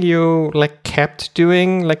something you like kept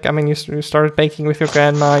doing? Like, I mean, you started baking with your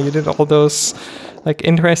grandma. You did all those like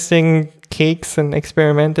interesting cakes and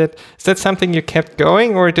experimented. Is that something you kept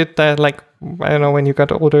going, or did that, like, I don't know, when you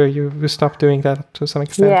got older, you stopped doing that to some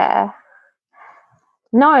extent? Yeah.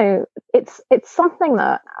 No, it's something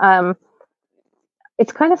that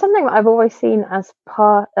it's kind of something that I've always seen as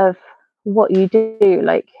part of what you do.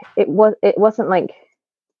 Like, it wasn't like,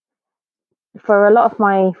 for a lot of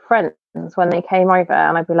my friends when they came over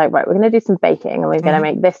and I'd be like, right, we're going to do some baking and we're going to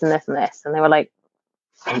make this and this and this. And they were like,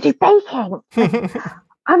 we're going to do baking. Like,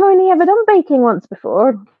 I've only ever done baking once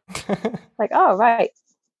before. Like, oh, right.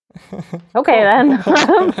 Okay, then.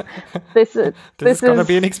 This is going to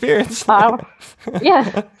be an experience.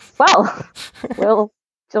 Yeah. Well, we'll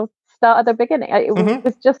just start at the beginning. It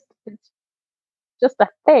was just a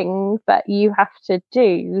thing that you have to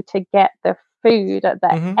do to get the food at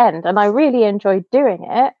the end, and I really enjoyed doing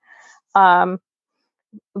it.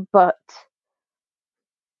 But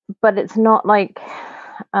it's not like,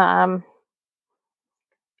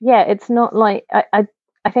 it's not like I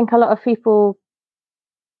think a lot of people,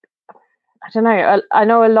 I don't know. I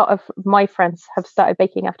know a lot of my friends have started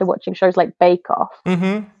baking after watching shows like Bake Off,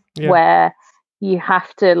 where you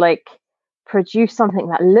have to like produce something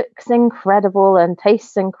that looks incredible and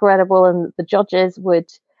tastes incredible, and the judges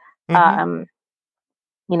would, the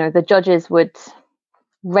judges would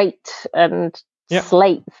rate and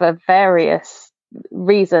slate for various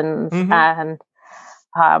reasons, and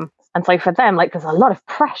so for them, like, there's a lot of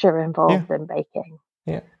pressure involved in baking.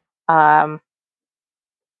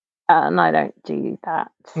 And I don't do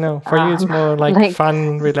that. No, for you it's more like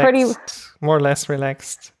fun, relaxed, more or less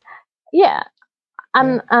relaxed. Yeah.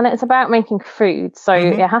 And it's about making food, so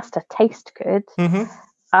it has to taste good.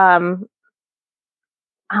 And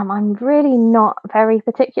I'm really not very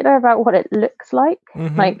particular about what it looks like.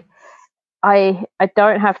 Like, I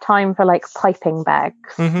don't have time for like piping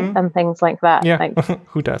bags and things like that. Yeah. Like,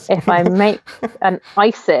 who does? If I make an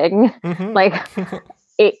icing, like,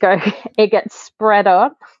 it gets spread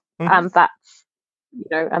on, and that's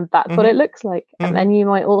what it looks like. And then you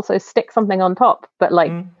might also stick something on top, but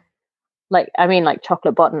like I mean, like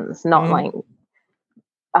chocolate buttons, not like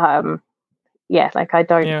like, I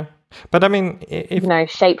don't. Yeah. But I mean, if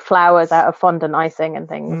shape flowers out of fondant icing and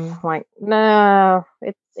things. Like, no,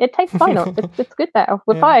 it tastes fine. It's good now.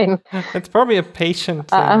 We're fine. It's probably a patience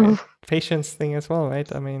thing as well, right?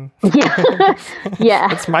 I mean,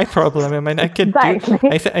 it's my problem. I mean, I could do.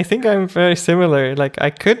 I think I'm very similar. Like, I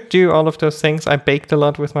could do all of those things. I baked a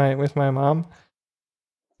lot with my mom,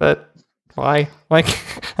 but why? Like,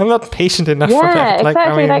 I'm not patient enough for that. Like,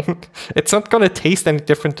 exactly. I mean, it's not gonna taste any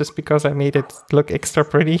different just because I made it look extra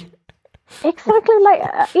pretty. Exactly, like,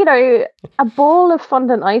 a ball of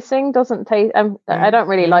fondant icing doesn't taste. I don't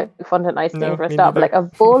really like fondant icing for a start, but like, a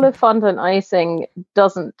ball of fondant icing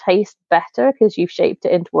doesn't taste better because you've shaped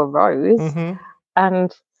it into a rose.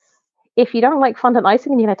 And if you don't like fondant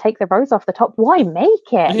icing and you're going to take the rose off the top, why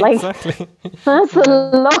make it? Like, exactly. That's a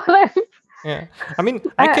lot of. Yeah, I mean,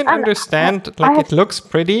 I can understand, like, it looks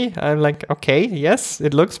pretty. I'm like, okay, yes,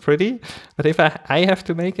 it looks pretty. But if I have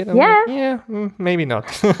to make it, I'm like, maybe not.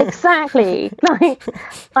 Exactly. Like,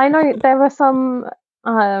 I know there are some,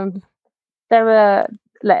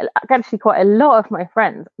 actually quite a lot of my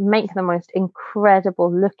friends make the most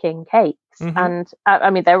incredible looking cakes. And I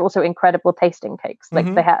mean, they're also incredible tasting cakes. Like,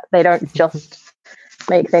 they don't just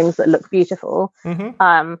make things that look beautiful.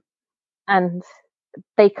 And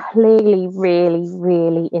they clearly really,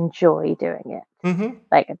 really enjoy doing it.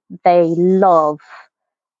 Like, they love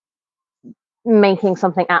making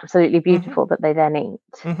something absolutely beautiful that they then eat.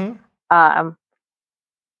 And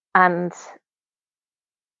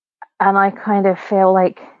I kind of feel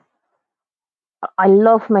like I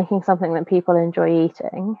love making something that people enjoy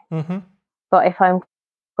eating. But if I'm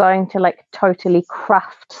going to like totally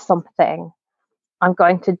craft something, I'm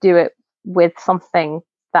going to do it with something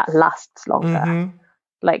that lasts longer.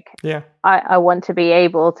 Like, I want to be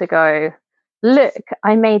able to go, look,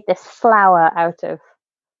 I made this flower out of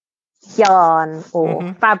yarn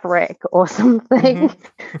or fabric or something,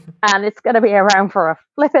 and it's going to be around for a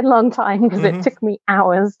flipping long time because it took me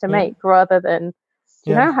hours to make, rather than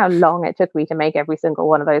Do you know how long it took me to make every single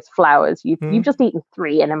one of those flowers? You've just eaten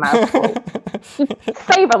 3 in a mouthful.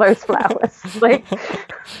 Savor those flowers. Like,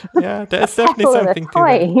 yeah, there's definitely something to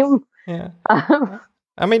that. Yeah.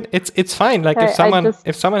 I mean, it's fine. Like if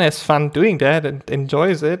someone has fun doing that and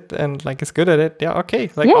enjoys it and like is good at it, yeah, okay,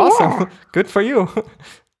 like awesome, good for you.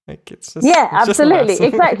 Like it's just absolutely, just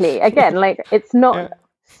exactly. Again, like it's not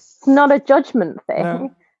a judgment thing.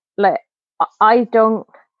 No. Like I don't.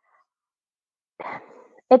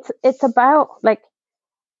 It's about like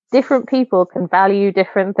different people can value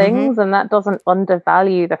different things, and that doesn't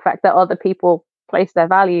undervalue the fact that other people place their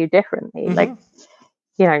value differently. Like,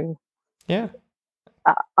 you know. Yeah.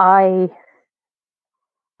 I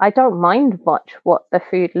don't mind much what the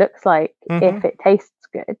food looks like if it tastes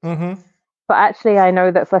good. But actually, I know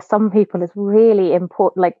that for some people, it's really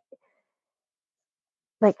important.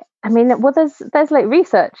 Like I mean, well, there's like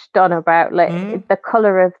research done about like the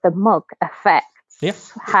color of the mug affects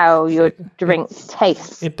how your drink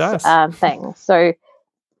tastes. It does. Things. So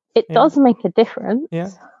it does make a difference. Yeah.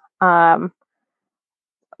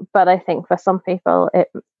 But I think for some people,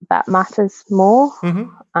 that matters more,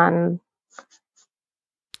 and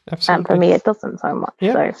for me, it doesn't so much.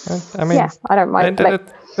 Yeah. So I mean, I don't mind.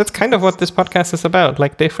 That's kind of what this podcast is about.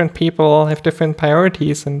 Like different people have different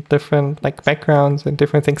priorities and different like backgrounds and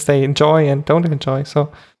different things they enjoy and don't enjoy.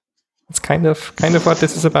 So it's kind of what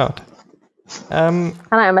this is about. And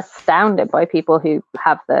I'm astounded by people who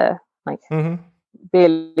have the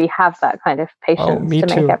really have that kind of patience to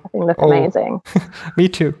make everything look amazing. Me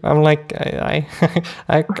too. I'm like,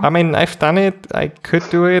 I mean, I've done it. I could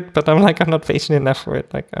do it, but I'm like, I'm not patient enough for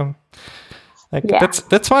it. Like,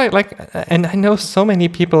 that's why. Like, and I know so many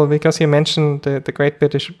people because you mentioned the Great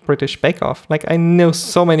British Bake Off. Like, I know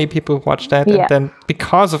so many people who watch that and then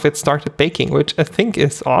because of it started baking, which I think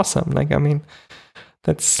is awesome. Like, I mean,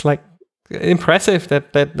 that's like impressive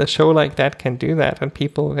that a show like that can do that and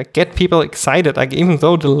people like, get people excited, like even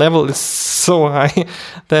though the level is so high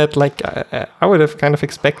that like I would have kind of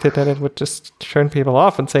expected that it would just turn people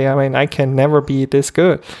off and say, I mean, I can never be this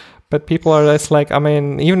good, but people are just like, I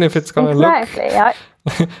mean, even if it's gonna look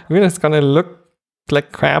even if it's gonna look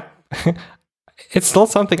like crap, it's still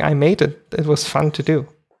something I made. It was fun to do.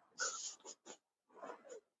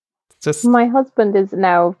 Just my husband is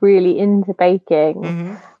now really into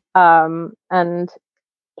baking. And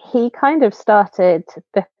he kind of started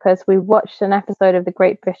because we watched an episode of the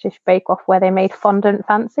Great British Bake Off where they made fondant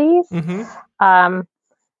fancies,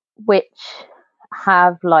 which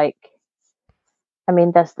have like, I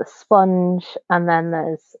mean, there's the sponge and then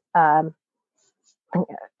there's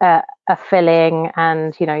a filling,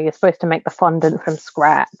 and you know you're supposed to make the fondant from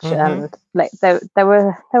scratch, and like there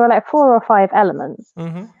were like 4 or 5 elements,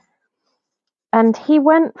 and he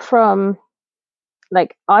went from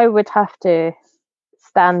like I would have to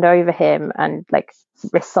stand over him and like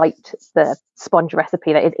recite the sponge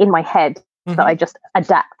recipe that is in my head that I just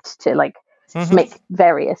adapt to like make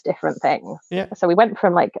various different things. Yeah. So we went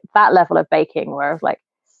from like that level of baking where I was like,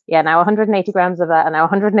 yeah, now 180 grams of that, and now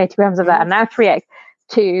 180 grams of that, and now 3 eggs,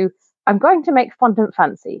 to I'm going to make fondant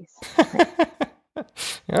fancies.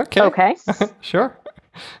 Okay. Sure.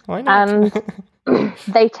 Why not? And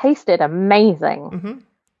they tasted amazing.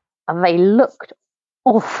 And they looked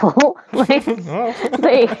awful. Like,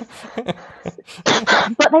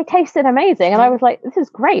 but they tasted amazing, and I was like, this is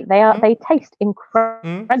great. They taste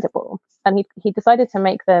incredible. And he decided to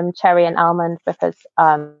make them cherry and almond because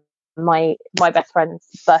my best friend's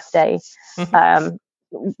birthday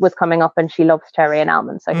was coming up and she loves cherry and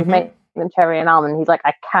almond, so he's made them cherry and almond. He's like,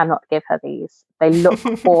 I cannot give her these, they look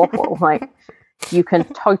awful. Like, you can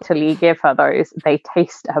totally give her those, they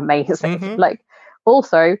taste amazing. Like,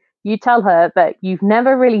 also you tell her that you've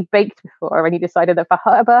never really baked before and you decided that for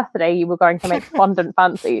her birthday you were going to make fondant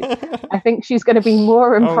fancies. I think she's going to be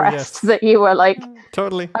more impressed that you were like,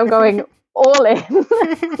 totally, I'm going all in.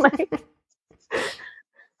 Like,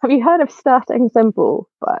 have you heard of starting simple?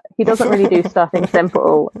 But he doesn't really do starting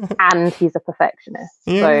simple, and he's a perfectionist.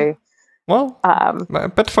 So, well,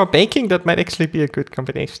 but for baking, that might actually be a good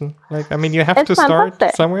combination. Like, I mean, you have to start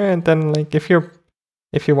somewhere, and then like if you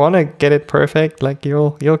want to get it perfect, like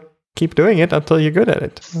you'll keep doing it until you're good at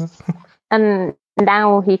it. And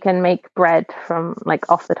now he can make bread from like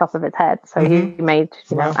off the top of his head. So he made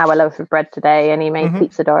our loaf of bread today, and he made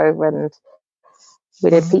pizza dough, and we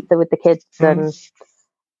did pizza with the kids, and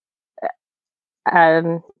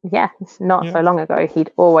not so long ago he'd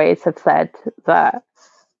always have said that,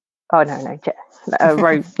 oh no,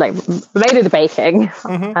 Rose like they do the baking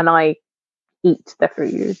and I eat the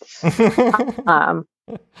food.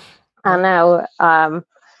 And now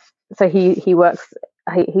so he works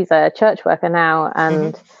he's a church worker now,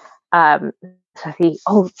 and so the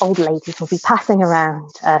old ladies will be passing around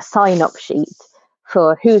a sign-up sheet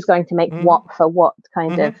for who's going to make what for what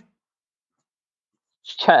kind of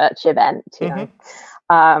church event, you know.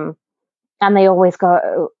 And they always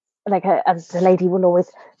go like, and the lady will always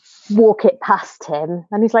walk it past him,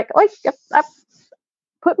 and he's like, "Oh,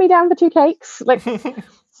 put me down for 2 cakes." Like,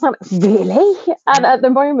 really? And at the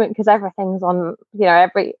moment, because everything's on, you know,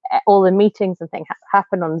 all the meetings and things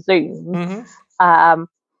happen on Zoom.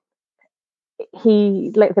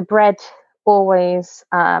 He, like, the bread always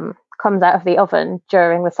comes out of the oven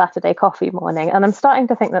during the Saturday coffee morning, and I'm starting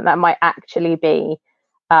to think that might actually be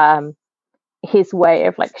his way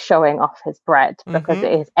of like showing off his bread, because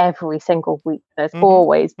it is every single week. There's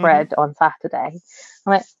always bread on Saturday.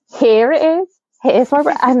 I'm like, here it is. Here's my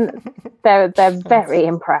bread, and they're very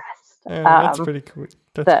impressed. That's pretty cool.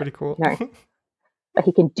 That's pretty cool. You know, that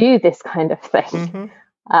he can do this kind of thing.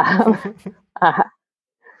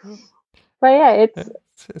 But yeah, it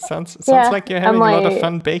sounds like you're having a lot of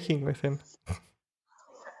fun baking with him.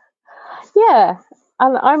 Yeah,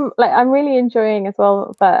 and I'm really enjoying as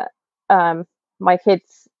well that my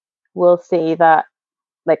kids will see that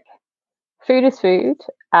like food is food,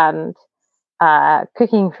 and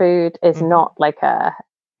cooking food is not like a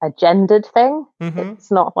gendered thing. It's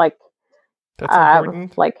not like that's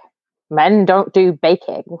important. Like men don't do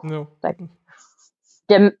baking. No. Like,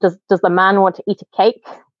 does the man want to eat a cake?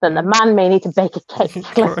 Then the man may need to bake a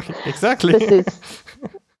cake. Like, exactly. This is,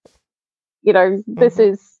 you know,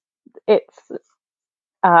 it's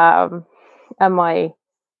and I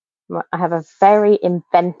have a very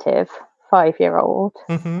inventive 5-year-old.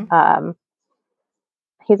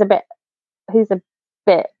 He's a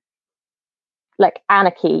bit like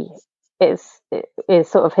anarchy is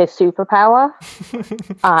sort of his superpower.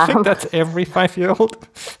 I think that's every 5-year-old.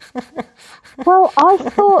 Well, I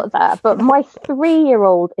thought that, but my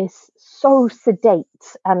 3-year-old is so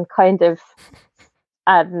sedate and kind of,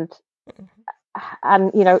 and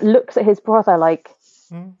you know, looks at his brother like,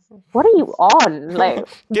 what are you on? Like,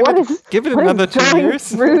 give it another 2 years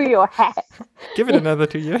through your head. Give it another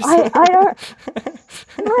 2 years. I don't.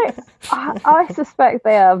 I suspect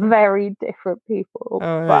they are very different people,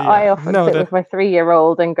 but I often sit with my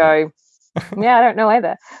 3-year-old and go, yeah, I don't know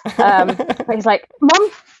either. But he's like,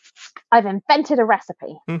 Mum, I've invented a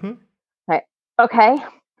recipe. Like, okay.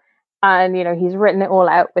 And, you know, he's written it all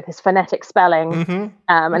out with his phonetic spelling.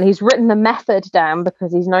 And he's written the method down,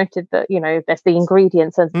 because he's noted that, you know, there's the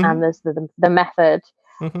ingredients and there's the method.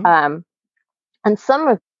 And some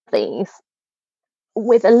of these,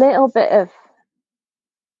 with a little bit of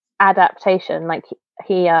adaptation, like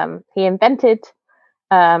he invented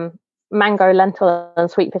mango, lentil, and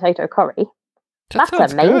sweet potato curry.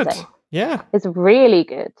 That's amazing. Good. Yeah, it's really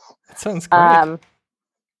good. That sounds great.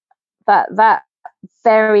 That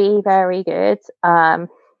very, very good.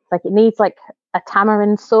 Like, it needs like a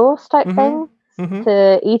tamarind sauce type thing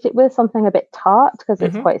to eat it with, something a bit tart, because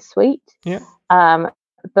it's quite sweet. Yeah.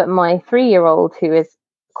 But my 3-year-old, who is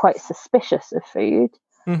quite suspicious of food,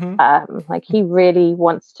 like, he really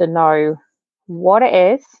wants to know what it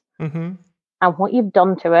is and what you've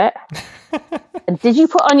done to it, and did you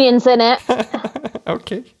put onions in it?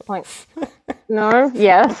 Okay. Like, no,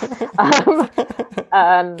 yes.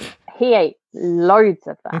 He ate loads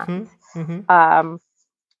of that.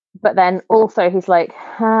 But then also he's like,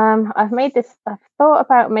 I've thought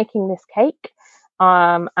about making this cake,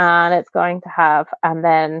 and it's going to have, and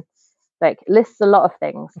then like lists a lot of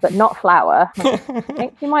things, but not flour. I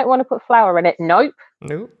think you might want to put flour in it. Nope.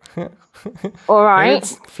 All right.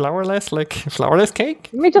 It's flourless cake.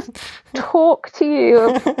 Let me just talk to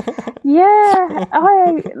you. Yeah,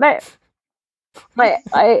 I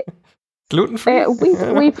gluten-free.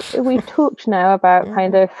 We've talked now about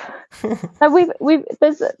kind of.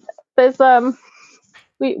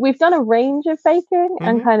 We've done a range of baking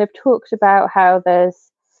and kind of talked about how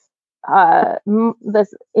there's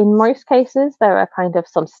in most cases there are kind of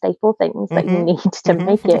some staple things that you need to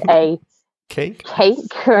make it a cake,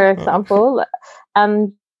 for example,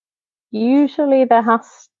 and usually there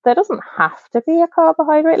doesn't have to be a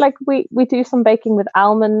carbohydrate. Like, we do some baking with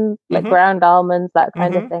almonds, like ground almonds, that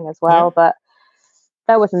kind of thing as well, but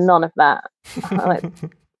there was none of that. Like,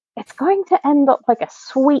 it's going to end up like a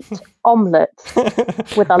sweet omelette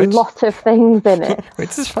with a lot of things in it.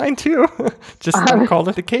 Which is fine too. Just don't call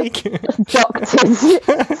it a cake. Doctored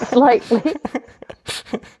slightly.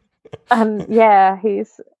 And yeah,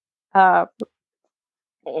 he's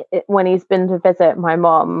when he's been to visit my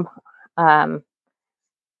mom,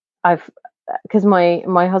 because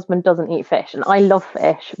my husband doesn't eat fish, and I love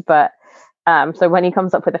fish, but So when he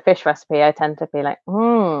comes up with a fish recipe, I tend to be like,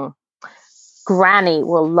 Granny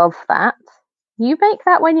will love that. You make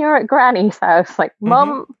that when you're at Granny's house. Like,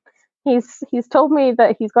 Mum, he's told me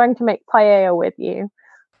that he's going to make paella with you.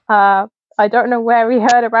 I don't know where he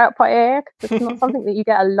heard about paella, because it's not something that you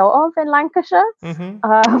get a lot of in Lancashire.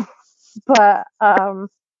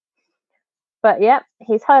 But yeah,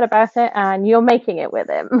 he's heard about it, and you're making it with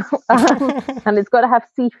him. And it's got to have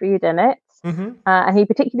seafood in it. And he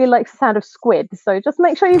particularly likes the sound of squid, so just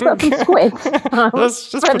make sure you've got some squid.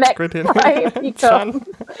 Just put squid in. You come.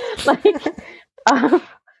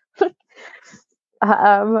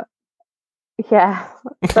 Yeah.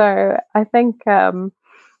 So I think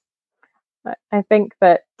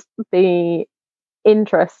that the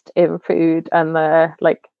interest in food and the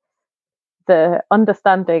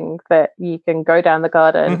understanding that you can go down the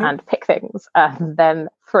garden and pick things and then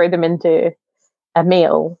throw them into a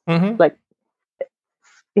meal,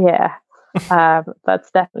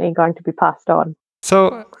 that's definitely going to be passed on.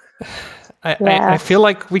 So I feel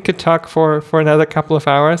like we could talk for another couple of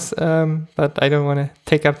hours, but I don't want to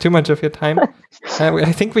take up too much of your time.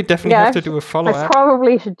 I think we definitely have to do a follow-up. I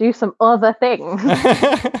probably should do some other things.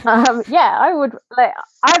 I would.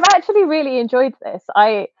 I've actually really enjoyed this.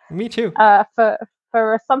 Me too.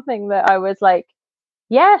 For something that I was like,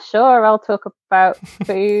 yeah, sure, I'll talk about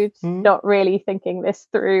food, not really thinking this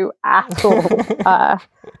through at all.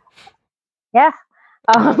 Yeah.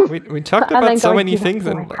 We talked about so many things.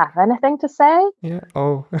 Do I have anything to say? Yeah.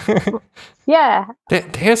 Oh. Yeah.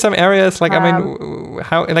 There's some areas like, I mean,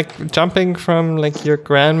 how, like, jumping from like your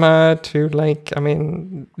grandma to like, I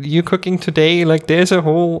mean, you cooking today, like there's a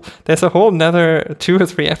whole another 2 or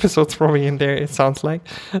 3 episodes probably in there, it sounds like.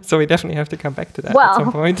 So we definitely have to come back to that at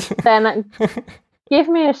some point. Then give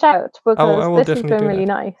me a shout, because this has been really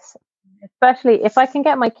nice. Especially if I can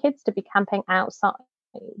get my kids to be camping outside.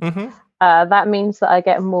 That means that I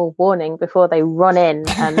get more warning before they run in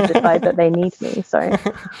and decide that they need me. So,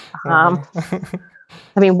 I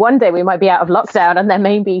mean, one day we might be out of lockdown and there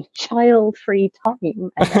may be child-free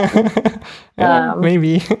time again.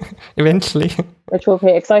 Maybe if which will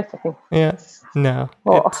be exciting. Yeah. No.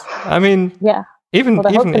 I mean, yeah. Even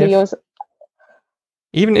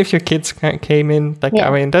if your kids came in, like, I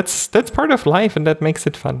mean, that's part of life, and that makes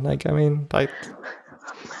it fun. Like, I mean, like.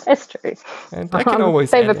 It's true. And I can always.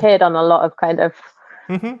 They've appeared on a lot of kind of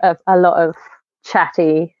a lot of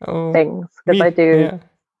chatty things, because I do.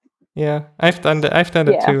 Yeah, I've done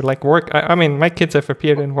it too. Like work. I mean, my kids have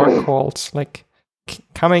appeared in work calls, like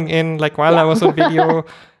coming in, like while I was on video,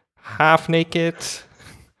 half naked.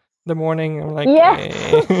 The morning, I'm like,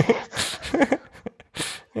 hey.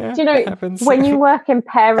 Do you know, when you work in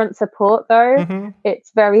parent support, though,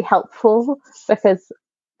 it's very helpful, because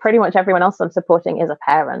pretty much everyone else I'm supporting is a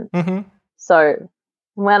parent. So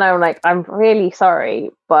when I'm like, I'm really sorry,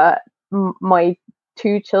 but my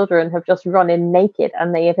 2 children have just run in naked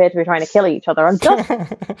and they appear to be trying to kill each other, I'm going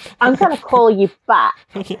to call you back.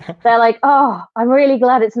 They're like, oh, I'm really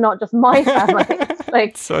glad it's not just my family.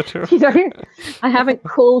 Like, so true. You know, I haven't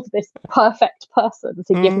called this perfect person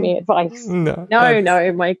to give me advice. No,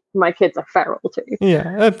 my kids are feral too.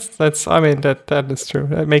 Yeah, that's. I mean, that is true.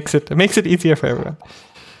 That makes it easier for everyone.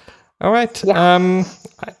 All right.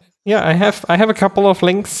 Yeah. I have a couple of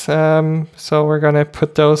links. So we're gonna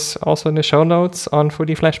put those also in the show notes on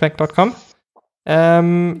foodieflashback.com.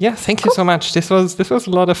 Thank you so much. This was a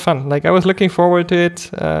lot of fun. Like, I was looking forward to it.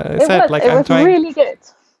 It was really good.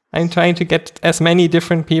 I'm trying to get as many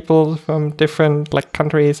different people from different like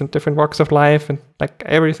countries and different walks of life, and like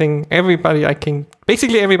everybody I can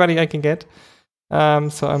get.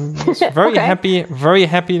 So I'm very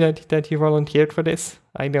happy that you volunteered for this.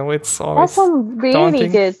 I know it's always There's some really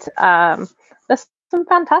daunting. Good. There's some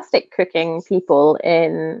fantastic cooking people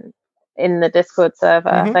in the Discord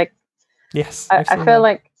server. Like, yes, I feel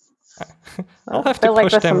like. I'll have to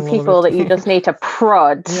push there's them some people that you just need to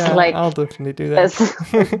prod. Yeah, like, I'll definitely do that.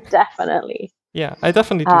 Definitely. Yeah, I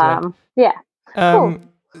definitely do that. Yeah. Cool.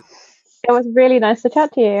 It was really nice to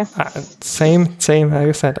chat to you. Same. Like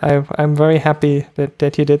I said, I'm very happy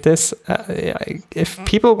that you did this. If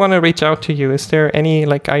people want to reach out to you, is there any,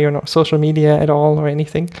 like, are you on social media at all or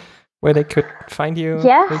anything where they could find you,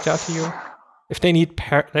 reach out to you? If they need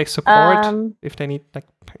support, if they need like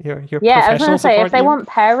your professional support. I was going to say, if they want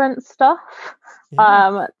parent stuff.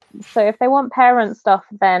 So if they want parent stuff,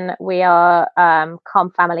 then we are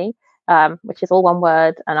Calm Family, which is all one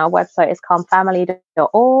word, and our website is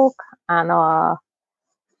calmfamily.org, and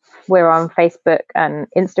we're on Facebook and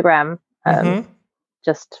Instagram,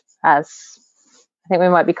 just as I think we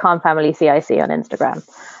might be Calm Family CIC on Instagram,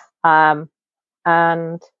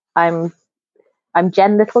 and I'm I'm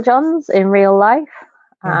Jen Littlejohns in real life.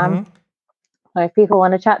 So if people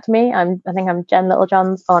want to chat to me, I think I'm Jen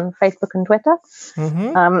Littlejohns on Facebook and Twitter.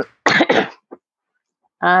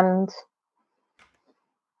 And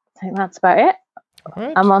I think that's about it.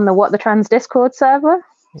 Right. I'm on the What the Trans Discord server,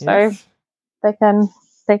 so they can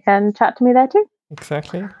chat to me there too.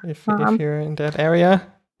 Exactly. If you're in that area,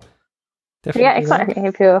 definitely. Yeah, exactly.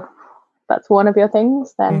 If that's one of your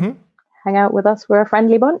things, then hang out with us. We're a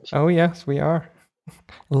friendly bunch. Oh yes, we are.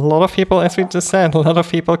 A lot of people, as we just said, a lot of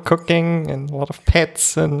people cooking and a lot of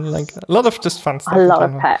pets and like a lot of just fun stuff. A lot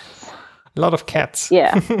of pets. A lot of cats.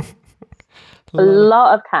 Yeah. a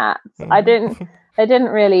lot of cats. I didn't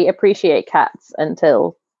really appreciate cats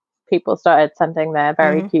until people started sending their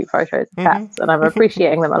very cute photos of cats, and I'm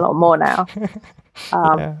appreciating them a lot more now.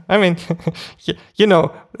 Yeah. I mean, you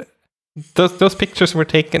know, those pictures were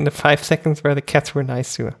taken in the 5 seconds where the cats were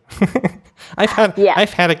nice to her. I've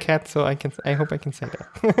had a cat, so I hope I can say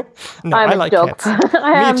that. No, I like cats.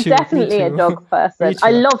 I am definitely a dog person.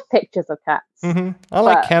 I love pictures of cats. I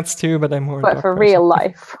like cats too, but I'm more a dog for person. real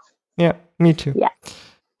life. Yeah, me too. Yeah.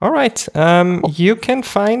 All right. You can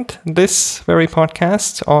find this very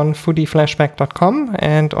podcast on foodieflashback.com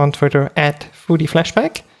and on Twitter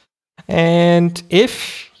 @foodieflashback. And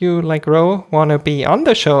if you, like Ro, want to be on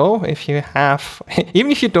the show, if you have,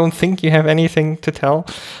 even if you don't think you have anything to tell,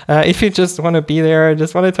 if you just want to be there,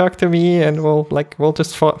 just want to talk to me, and we'll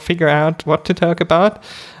just figure out what to talk about.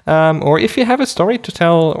 Or if you have a story to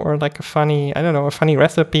tell, or like a funny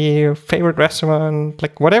recipe, or favorite restaurant,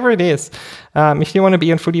 like whatever it is. If you want to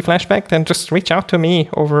be on Foodie Flashback, then just reach out to me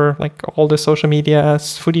over like all the social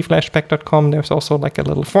medias, foodieflashback.com. There's also like a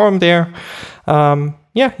little forum there.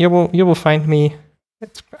 You will find me.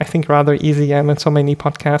 It's, I think, rather easy. I'm in so many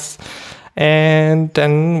podcasts. And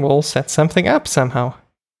then we'll set something up somehow.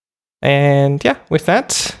 And yeah, with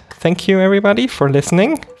that, thank you everybody for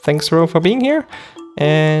listening. Thanks, Ro, for being here.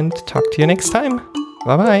 And talk to you next time.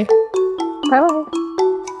 Bye-bye. Bye-bye.